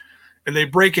 And they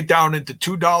break it down into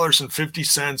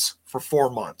 $2.50 for 4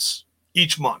 months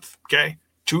each month. Okay?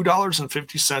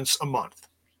 $2.50 a month.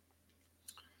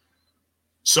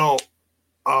 So,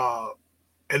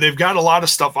 and they've got a lot of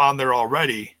stuff on there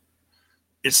already.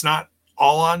 It's not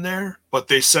all on there, but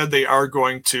they said they are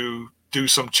going to do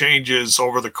some changes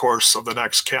over the course of the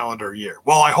next calendar year.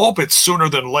 Well, I hope it's sooner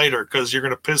than later because you're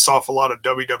going to piss off a lot of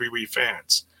WWE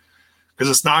fans because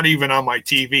it's not even on my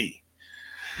TV.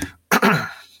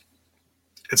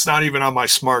 It's not even on my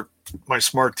smart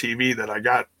TV that I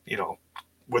got,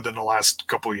 within the last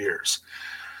couple of years.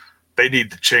 They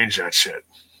need to change that shit.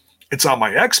 It's on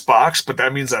my Xbox, but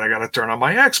that means that I got to turn on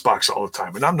my Xbox all the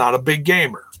time, and I'm not a big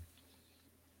gamer.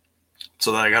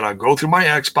 So then I got to go through my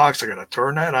Xbox. I got to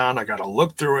turn that on. I got to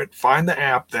look through it, find the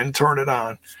app, then turn it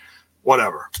on,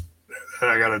 whatever.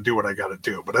 And I got to do what I got to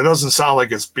do. But it doesn't sound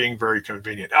like it's being very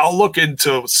convenient. I'll look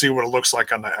into see what it looks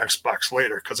like on the Xbox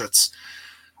later because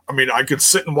I could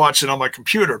sit and watch it on my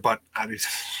computer, but I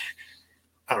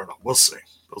don't know. We'll see.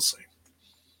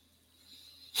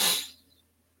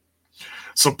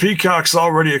 So Peacock's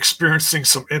already experiencing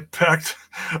some Impact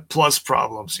Plus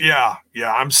problems. Yeah,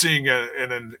 I'm seeing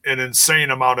an insane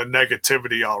amount of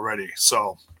negativity already.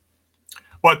 So,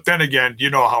 but then again, you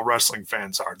know how wrestling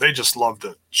fans are. They just love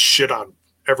to shit on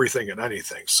everything and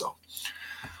anything. So,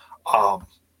 I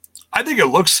think it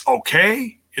looks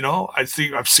okay. I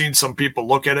think I've seen some people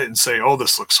look at it and say, "Oh,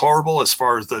 this looks horrible." As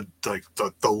far as the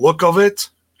look of it,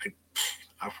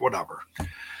 whatever.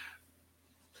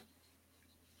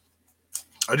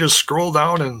 I just scroll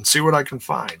down and see what I can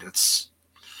find.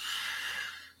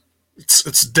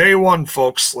 It's day one,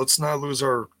 folks. Let's not lose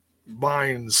our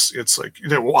minds. It's like,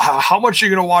 how much are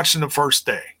you going to watch in the first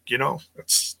day?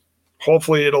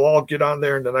 Hopefully it'll all get on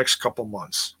there in the next couple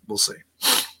months. We'll see.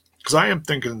 Because I am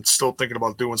still thinking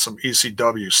about doing some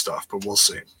ECW stuff, but we'll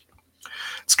see.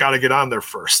 It's got to get on there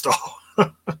first, though.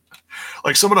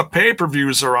 Like some of the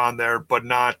pay-per-views are on there, but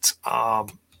not all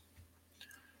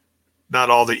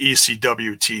the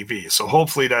ECW TV. So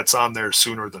hopefully that's on there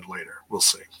sooner than later. We'll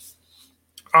see.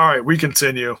 All right, we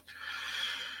continue.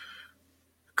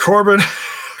 Corbin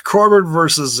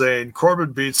versus Zayn.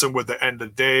 Corbin beats him with the end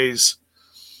of days.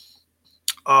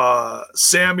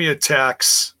 Sammy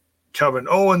attacks Kevin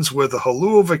Owens with a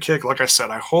haluva kick. Like I said,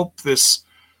 I hope this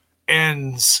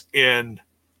ends in,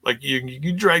 like,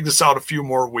 you drag this out a few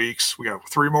more weeks. We got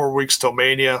 3 more weeks till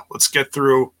Mania. Let's get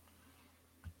through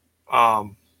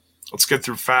Fastlane,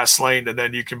 and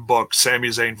then you can book Sami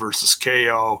Zayn versus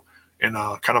KO in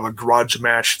a kind of a grudge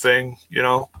match thing,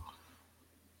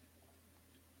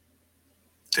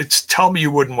 it's tell me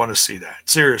you wouldn't want to see that.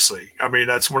 Seriously. I mean,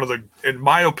 that's in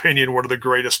my opinion, one of the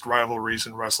greatest rivalries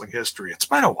in wrestling history. It's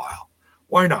been a while.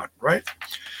 Why not, right?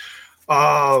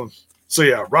 So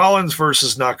yeah, Rollins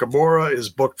versus Nakamura is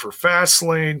booked for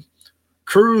Fastlane.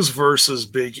 Cruz versus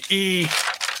Big E.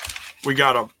 We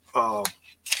got a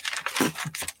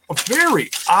very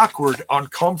awkward,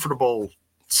 uncomfortable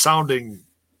sounding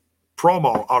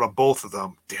promo out of both of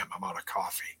them. Damn, I'm out of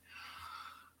coffee.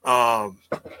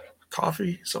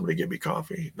 Coffee? Somebody give me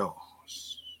coffee? No.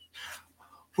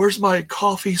 Where's my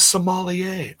coffee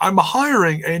sommelier? I'm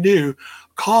hiring a new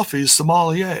coffee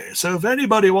sommelier. So if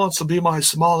anybody wants to be my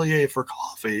sommelier for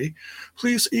coffee,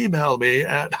 please email me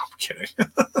at... No, I'm kidding.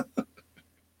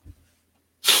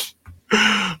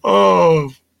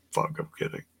 Oh, fuck, I'm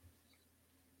kidding.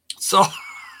 So...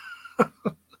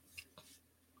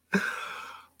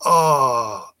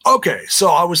 okay, so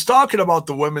I was talking about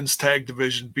the women's tag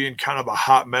division being kind of a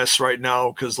hot mess right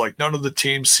now because like none of the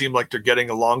teams seem like they're getting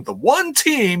along. The one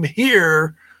team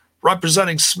here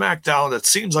representing SmackDown that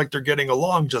seems like they're getting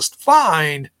along just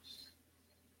fine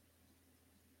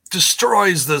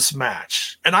destroys this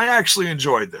match. And I actually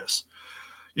enjoyed this.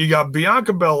 You got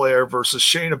Bianca Belair versus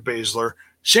Shayna Baszler.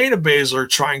 Shayna Baszler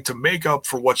trying to make up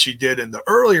for what she did in the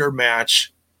earlier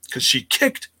match because she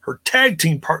kicked her tag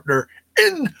team partner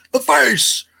in the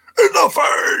face.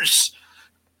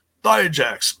 Nia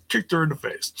Jax kicked her in the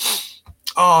face.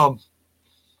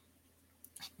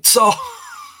 So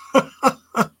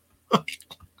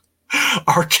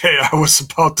RK, I was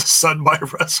about to send my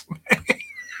resume.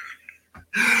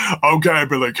 Okay,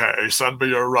 Billy Kay, send me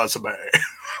your resume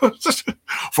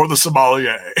for the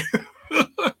sommelier.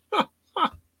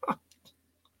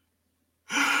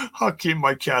 Hakeem,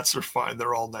 my cats are fine.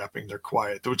 They're all napping. They're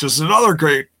quiet, which is another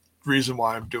great reason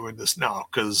why I'm doing this now,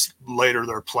 because later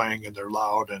they're playing and they're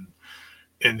loud and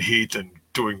in heat and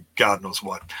doing God knows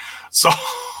what. So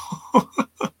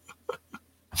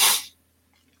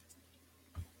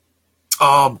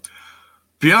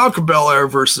Bianca Belair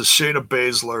versus Shayna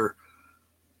Baszler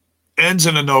ends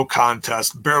in a no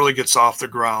contest, barely gets off the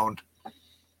ground.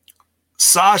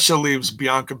 Sasha leaves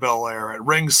Bianca Belair at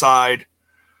ringside.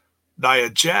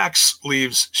 Nia Jax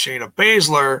leaves Shayna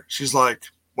Baszler. She's like,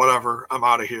 whatever, I'm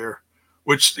out of here.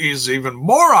 Which is even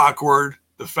more awkward,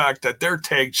 the fact that they're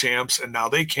tag champs and now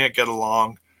they can't get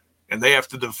along and they have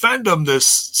to defend them this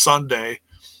Sunday.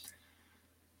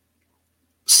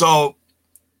 So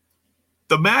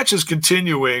the match is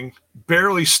continuing,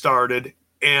 barely started,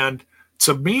 and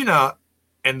Tamina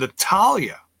and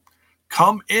Natalya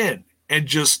come in and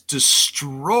just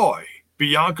destroy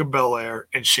Bianca Belair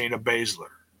and Shayna Baszler.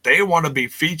 They want to be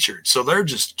featured, so they're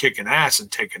just kicking ass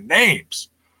and taking names.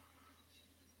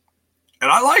 And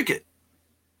I like it.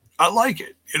 I like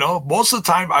it. You know, most of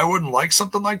the time I wouldn't like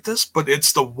something like this, but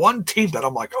it's the one team that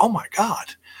I'm like, oh my God,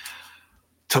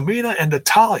 Tamina and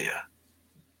Natalya.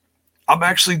 I'm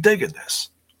actually digging this.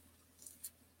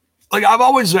 Like I've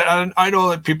always been, I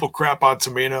know that people crap on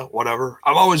Tamina, whatever.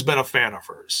 I've always been a fan of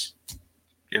hers,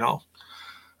 you know?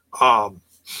 But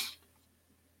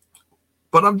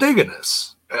I'm digging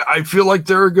this. I feel like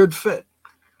they're a good fit.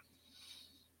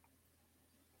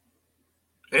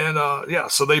 And yeah,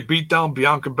 so they beat down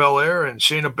Bianca Belair and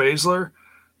Shayna Baszler.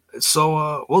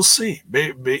 So we'll see.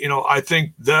 Maybe, you know, I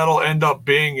think that'll end up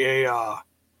being a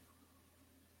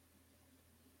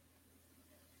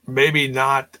maybe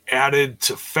not added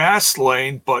to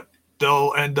Fastlane, but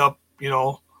they'll end up, you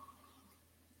know,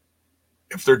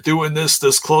 if they're doing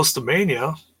this close to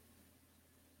Mania,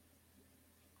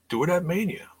 do it at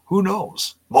Mania. Who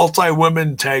knows?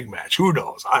 Multi-women tag match. Who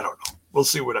knows? I don't know. We'll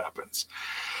see what happens.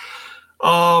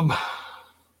 So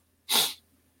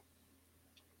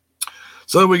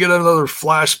then we get another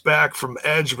flashback from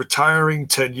Edge retiring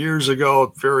 10 years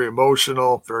ago. Very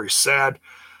emotional, very sad.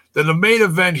 Then the main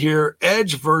event here,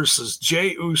 Edge versus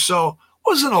Jey Uso,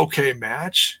 was an okay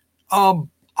match. I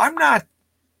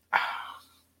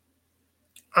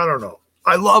don't know.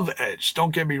 I love Edge,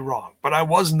 don't get me wrong, but I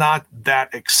was not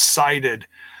that excited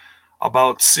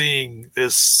about seeing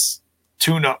this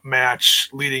tune-up match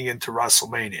leading into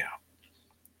WrestleMania.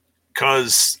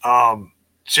 Because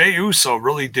Jey Uso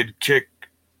really did kick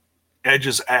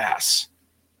Edge's ass.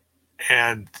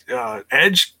 And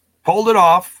Edge pulled it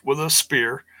off with a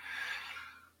spear.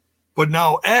 But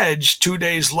now Edge, 2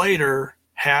 days later,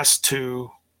 has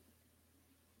to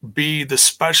be the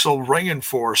special ring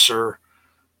enforcer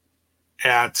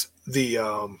at the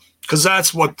because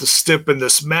that's what the stip in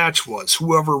this match was.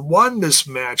 Whoever won this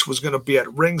match was going to be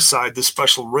at ringside, the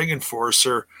special ring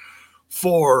enforcer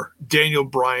for Daniel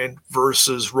Bryan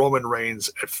versus Roman Reigns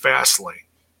at Fastlane.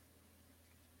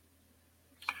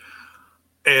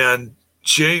 And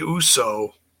Jey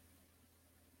Uso,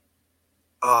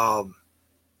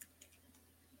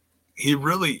 he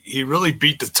really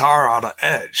beat the tar out of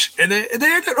Edge, and they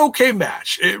had an okay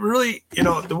match. It really,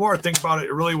 the more I think about it,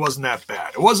 it really wasn't that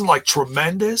bad. It wasn't like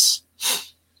tremendous,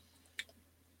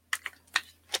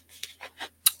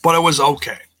 but it was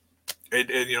okay.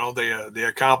 They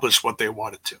accomplished what they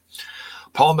wanted to.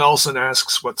 Paul Nelson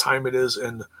asks what time it is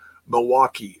in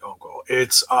Milwaukee, Uncle.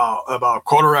 It's about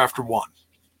 1:15,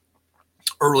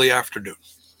 early afternoon.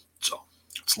 So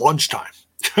it's lunchtime.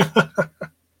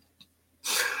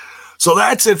 So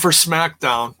that's it for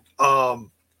SmackDown. And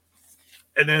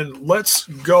then let's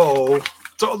go.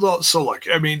 So like,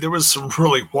 I mean, there was some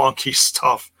really wonky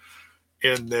stuff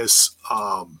in this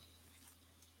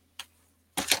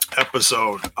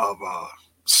episode of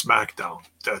SmackDown.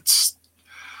 That's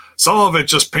some of it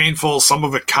just painful, some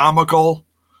of it comical.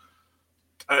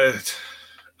 I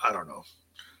don't know.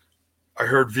 I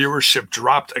heard viewership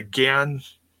dropped again.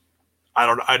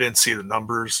 I didn't see the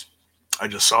numbers. I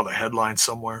just saw the headline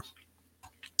somewhere.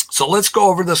 So let's go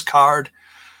over this card.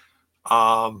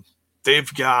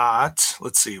 They've got,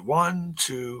 let's see, 1,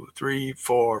 2, 3,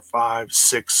 4, 5,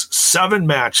 6, 7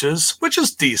 matches, which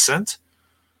is decent.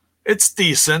 It's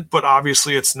decent, but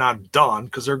obviously it's not done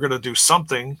because they're going to do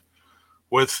something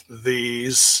with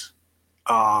these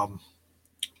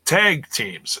tag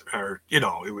teams, or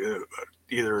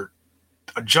either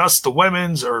adjust the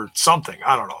women's or something.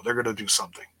 I don't know. They're going to do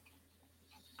something.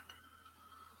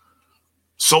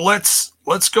 So let's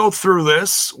go through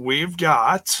this. We've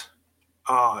got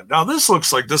now this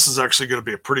looks like this is actually going to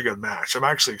be a pretty good match. I'm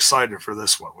actually excited for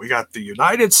this one. We got the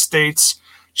United States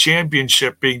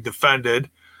Championship being defended.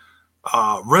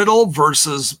 Riddle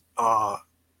versus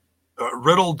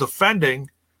Riddle defending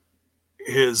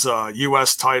his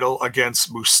U.S. title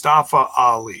against Mustafa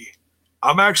Ali.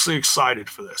 I'm actually excited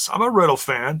for this. I'm a Riddle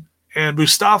fan, and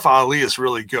Mustafa Ali is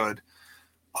really good.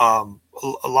 A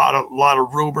lot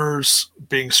of rumors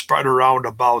being spread around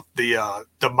about the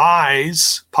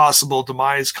possible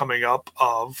demise coming up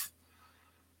of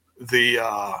the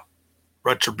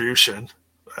Retribution.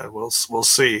 We'll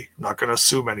see. I'm not going to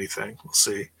assume anything. We'll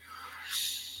see.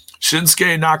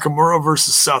 Shinsuke Nakamura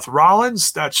versus Seth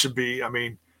Rollins. That should be. I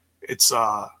mean, it's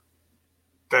that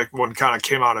one kind of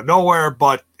came out of nowhere,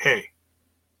 but hey,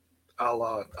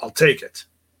 I'll take it.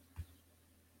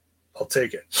 I'll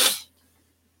take it.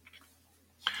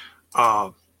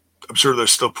 I'm sure they're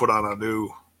still put on a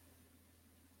new,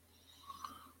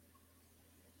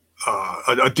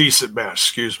 a decent match.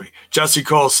 Excuse me. Jesse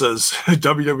Cole says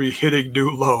WWE hitting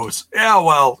new lows. Yeah,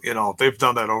 well, they've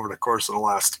done that over the course of the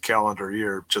last calendar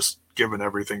year, just given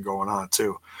everything going on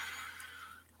too.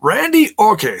 Randy,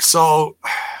 okay, so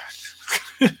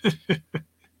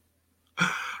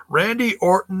Randy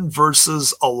Orton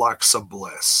versus Alexa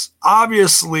Bliss,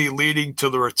 obviously leading to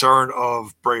the return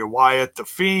of Bray Wyatt, The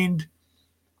Fiend,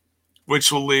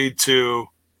 which will lead to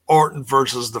Orton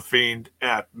versus The Fiend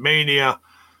at Mania.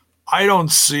 I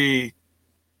don't see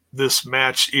this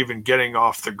match even getting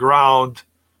off the ground.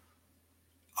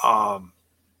 I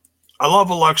love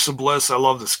Alexa Bliss. I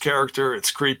love this character. It's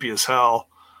creepy as hell.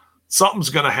 Something's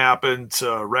going to happen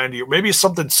to Randy. Maybe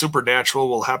something supernatural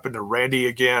will happen to Randy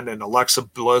again, and Alexa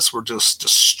Bliss will just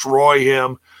destroy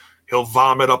him. He'll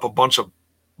vomit up a bunch of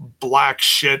black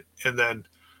shit, and then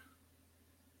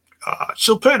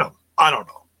she'll pin him. I don't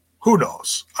know. Who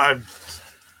knows? I'm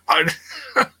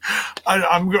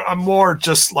more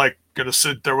just like going to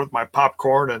sit there with my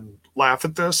popcorn and laugh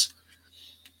at this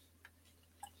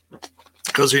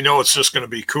because it's just going to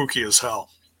be kooky as hell.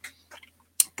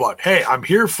 But hey, I'm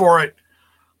here for it.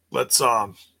 Let's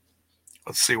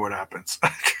see what happens.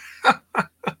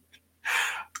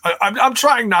 I'm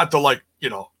trying not to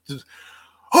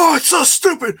oh, it's so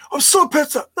stupid. I'm so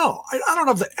pissed off. No, I don't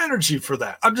have the energy for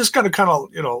that. I'm just going to kind of,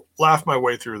 laugh my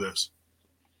way through this.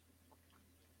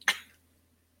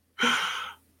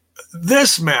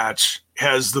 This match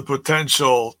has the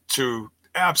potential to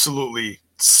absolutely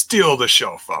steal the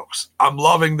show, folks. I'm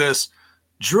loving this.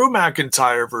 Drew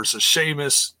McIntyre versus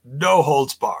Sheamus, no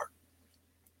holds barred.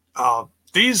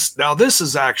 This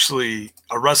is actually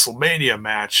a WrestleMania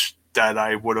match that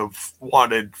I would have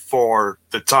wanted for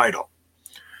the title.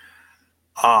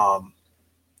 I'm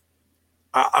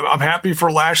happy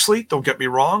for Lashley. Don't get me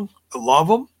wrong. I love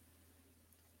him.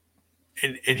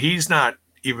 And he's not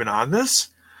even on this,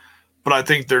 but I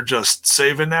think they're just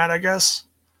saving that, I guess.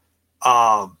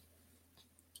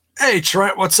 Hey,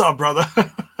 Trent, what's up, brother?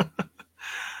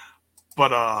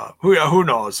 But who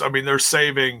knows? I mean, they're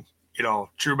saving,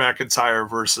 Drew McIntyre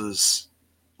versus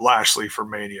Lashley for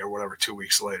Mania or whatever 2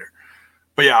 weeks later.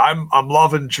 But But yeah, I'm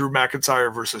loving Drew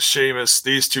McIntyre versus Sheamus.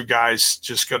 These two guys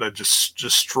just gonna just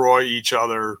destroy each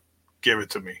other. Give it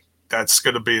to me. That's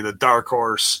gonna be the dark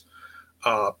horse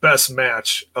best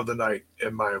match of the night,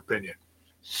 in my opinion.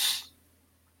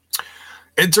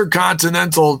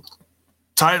 Intercontinental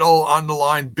title on the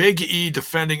line. Big E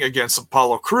defending against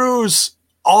Apollo Crews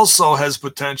also has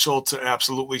potential to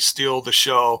absolutely steal the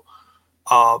show.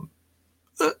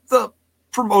 The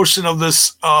promotion of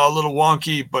this a little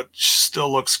wonky, but still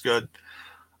looks good.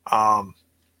 And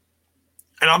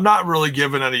I'm not really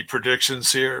giving any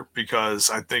predictions here because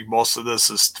I think most of this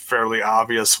is fairly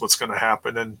obvious what's going to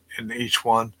happen in each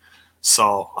one.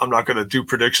 So I'm not going to do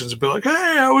predictions and be like,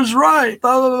 hey, I was right.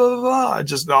 Blah, blah, blah, blah. I'm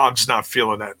just not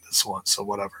feeling that in this one. So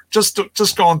whatever. Just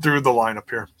going through the lineup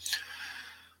here.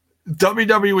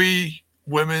 WWE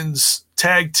Women's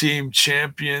Tag Team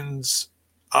Champions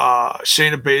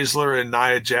Shayna Baszler and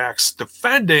Nia Jax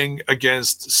defending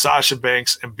against Sasha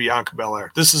Banks and Bianca Belair.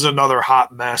 This is another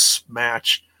hot mess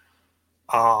match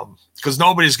because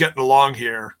nobody's getting along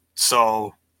here.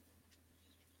 So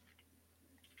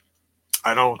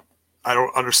I don't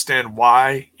understand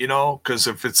why, because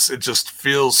if it just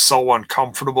feels so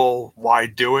uncomfortable, why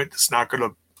do it? It's not going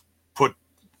to put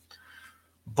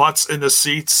butts in the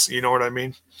seats. You know what I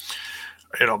mean?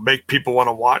 Make people want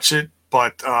to watch it.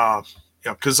 But,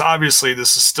 because obviously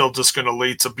this is still just going to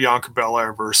lead to Bianca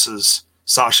Belair versus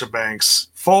Sasha Banks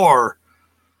for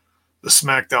the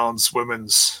SmackDown's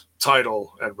women's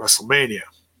title at WrestleMania.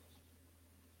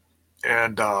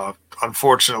 And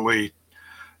unfortunately,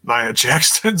 Nia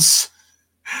Jax,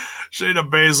 Shayna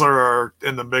Baszler are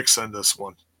in the mix in this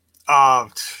one.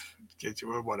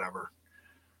 Whatever.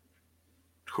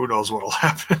 Who knows what'll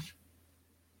happen?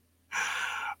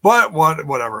 But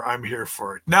whatever. I'm here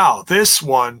for it. Now, this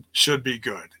one should be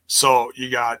good. So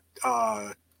you got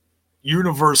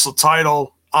Universal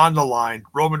title on the line.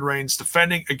 Roman Reigns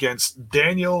defending against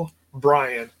Daniel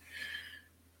Bryan.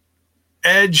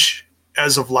 Edge,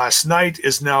 as of last night,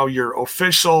 is now your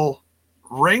official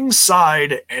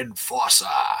ringside enforcer.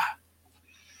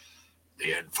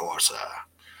 The enforcer.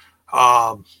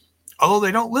 Although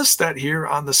they don't list that here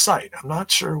on the site. I'm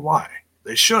not sure why.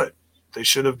 They should. They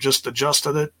should have just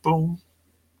adjusted it. Boom.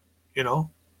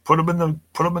 Put them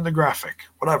in the graphic.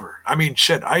 Whatever. I mean,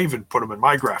 shit, I even put them in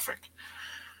my graphic.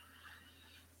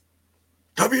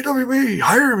 WWE,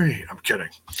 hire me. I'm kidding.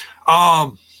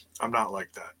 I'm not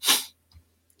like that.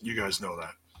 You guys know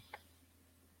that.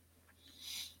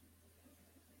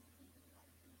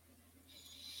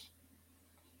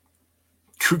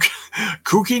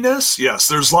 Kookiness? Yes,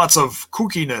 there's lots of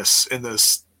kookiness in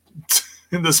this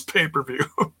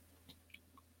pay-per-view.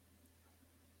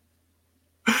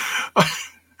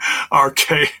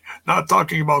 RK, not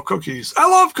talking about cookies. I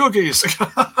love cookies.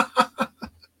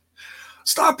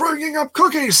 Stop bringing up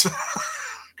cookies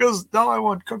because now I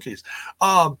want cookies.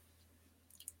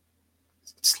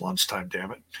 It's lunchtime,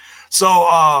 damn it.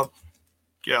 So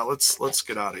yeah, let's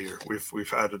get out of here. We've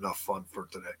had enough fun for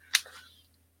today.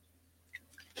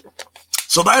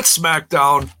 So that's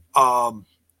SmackDown.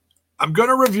 I'm going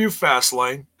to review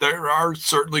Fastlane. There are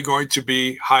certainly going to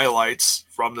be highlights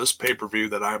from this pay-per-view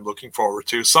that I'm looking forward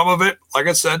to. Some of it, like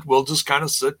I said, we'll just kind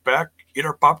of sit back, eat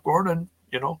our popcorn, and,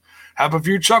 have a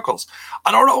few chuckles.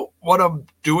 I don't know what I'm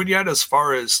doing yet as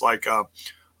far as,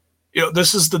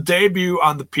 this is the debut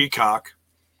on the Peacock.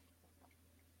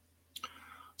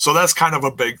 So that's kind of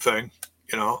a big thing,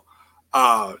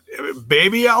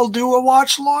 Maybe I'll do a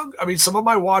watch-along. I mean, some of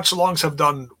my watch-alongs have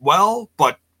done well,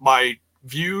 but my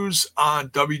views on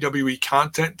WWE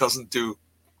content doesn't do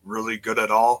really good at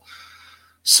all.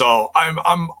 So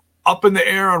I'm up in the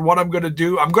air on what I'm going to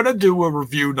do. I'm going to do a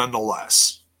review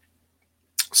nonetheless.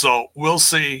 So we'll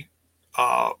see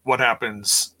what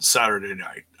happens Saturday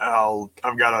night.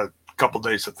 I've got a couple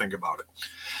days to think about it.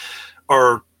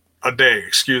 Or a day,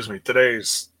 excuse me.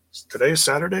 Today's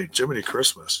Saturday? Jiminy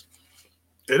Christmas.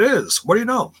 It is. What do you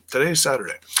know? Today's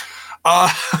Saturday.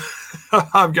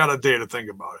 I've got a day to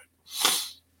think about it.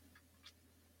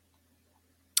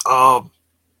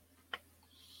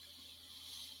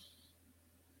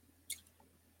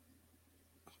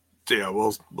 Yeah,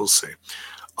 we'll see.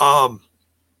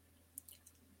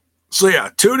 So yeah,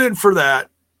 tune in for that.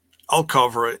 I'll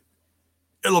cover it.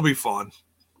 It'll be fun.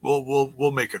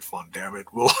 We'll make it fun. Damn it.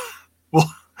 We'll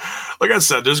like I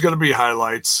said, there's going to be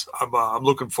highlights. I'm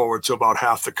looking forward to about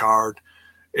half the card.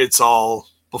 It's all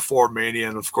before Mania,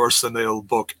 and of course, then they'll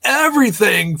book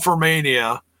everything for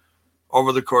Mania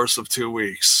over the course of 2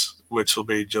 weeks, which will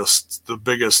be just the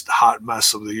biggest hot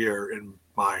mess of the year, in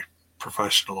my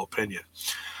professional opinion.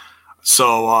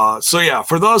 So yeah,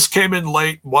 for those came in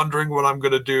late wondering what I'm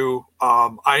going to do,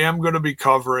 I am going to be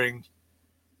covering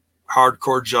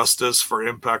Hardcore Justice for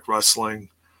Impact Wrestling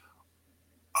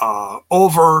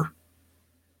over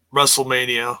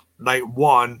WrestleMania Night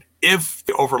 1. If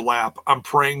they overlap, I'm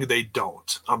praying they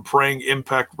don't. I'm praying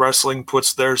Impact Wrestling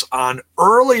puts theirs on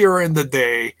earlier in the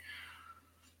day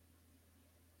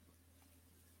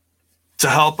to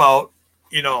help out,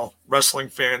 wrestling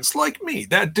fans like me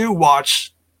that do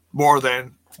watch more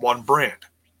than one brand.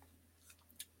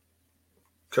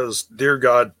 Because, dear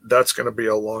God, that's going to be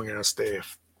a long-ass day.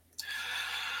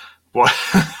 What?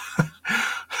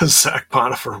 Zach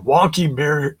Bonifer. Wonky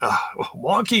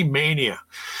Mania.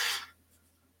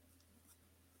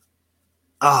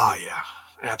 Oh, yeah.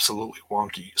 Absolutely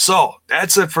wonky. So,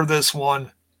 that's it for this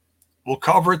one. We'll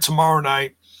cover it tomorrow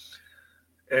night.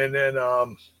 And then,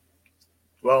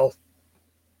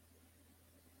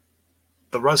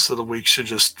 the rest of the week should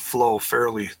just flow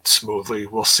fairly smoothly.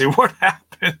 We'll see what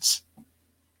happens.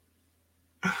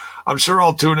 I'm sure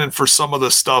I'll tune in for some of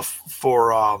the stuff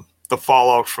for the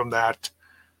fallout from that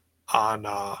on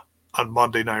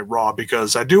Monday Night Raw,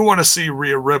 because I do want to see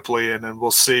Rhea Ripley, and then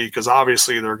we'll see, because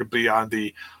obviously they're going to be on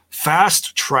the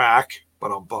fast track,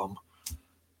 to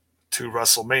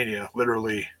WrestleMania,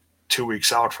 literally 2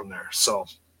 weeks out from there. So,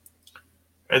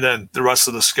 and then the rest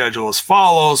of the schedule as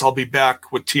follows. I'll be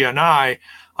back with TNI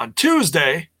on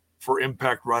Tuesday for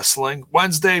Impact Wrestling.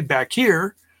 Wednesday, back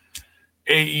here,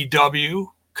 AEW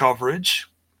coverage.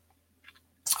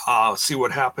 See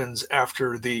what happens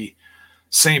after the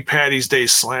St. Patty's Day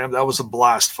Slam. That was a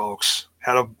blast, folks.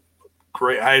 I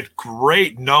had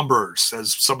great numbers,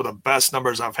 as some of the best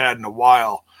numbers I've had in a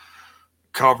while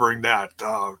covering that.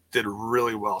 Did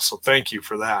really well. So thank you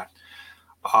for that.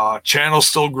 Channel's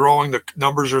still growing. The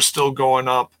numbers are still going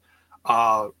up.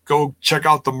 Go check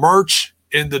out the merch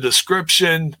in the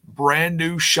description. Brand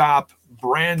new shop,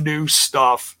 brand new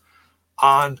stuff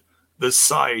on the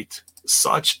site,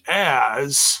 such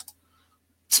as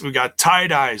we got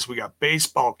tie-dyes, we got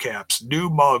baseball caps, new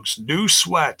mugs, new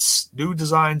sweats, new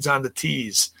designs on the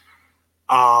tees.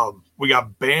 We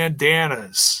got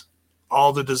bandanas,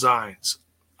 all the designs.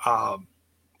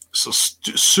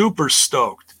 Super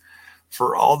stoked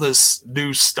for all this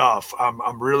new stuff.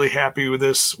 I'm really happy with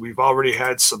this. We've already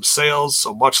had some sales,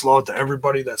 so much love to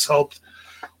everybody that's helped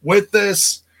with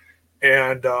this.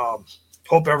 And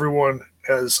hope everyone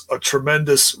has a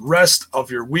tremendous rest of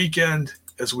your weekend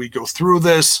as we go through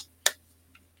this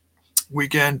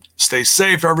weekend. Stay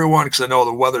safe, everyone, because I know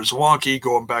the weather's wonky,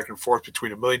 going back and forth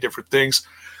between a million different things.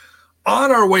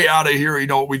 On our way out of here, you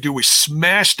know what we do? We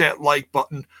smash that like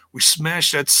button. We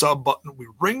smash that sub button. We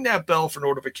ring that bell for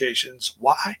notifications.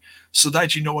 Why? So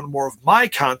that you know when more of my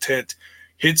content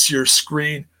hits your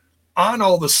screen on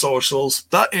all the socials,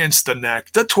 the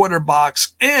Instanet, the Twitter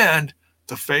box, and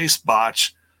the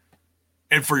Facebotch.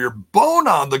 And for your bone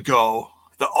on the go,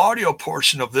 the audio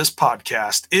portion of this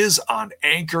podcast is on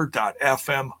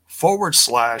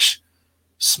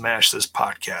anchor.fm/smash this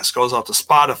podcast. Goes out to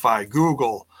Spotify,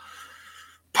 Google,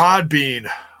 Podbean,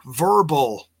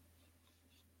 Verbal,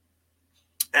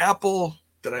 Apple.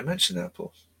 Did I mention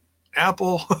Apple?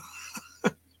 Apple,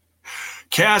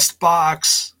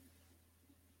 Castbox.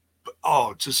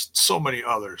 Oh, just so many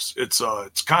others. It's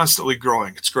constantly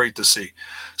growing. It's great to see.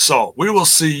 So we will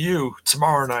see you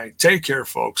tomorrow night. Take care,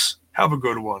 folks. Have a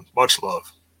good one. Much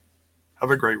love.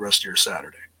 Have a great rest of your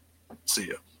Saturday. See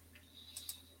ya.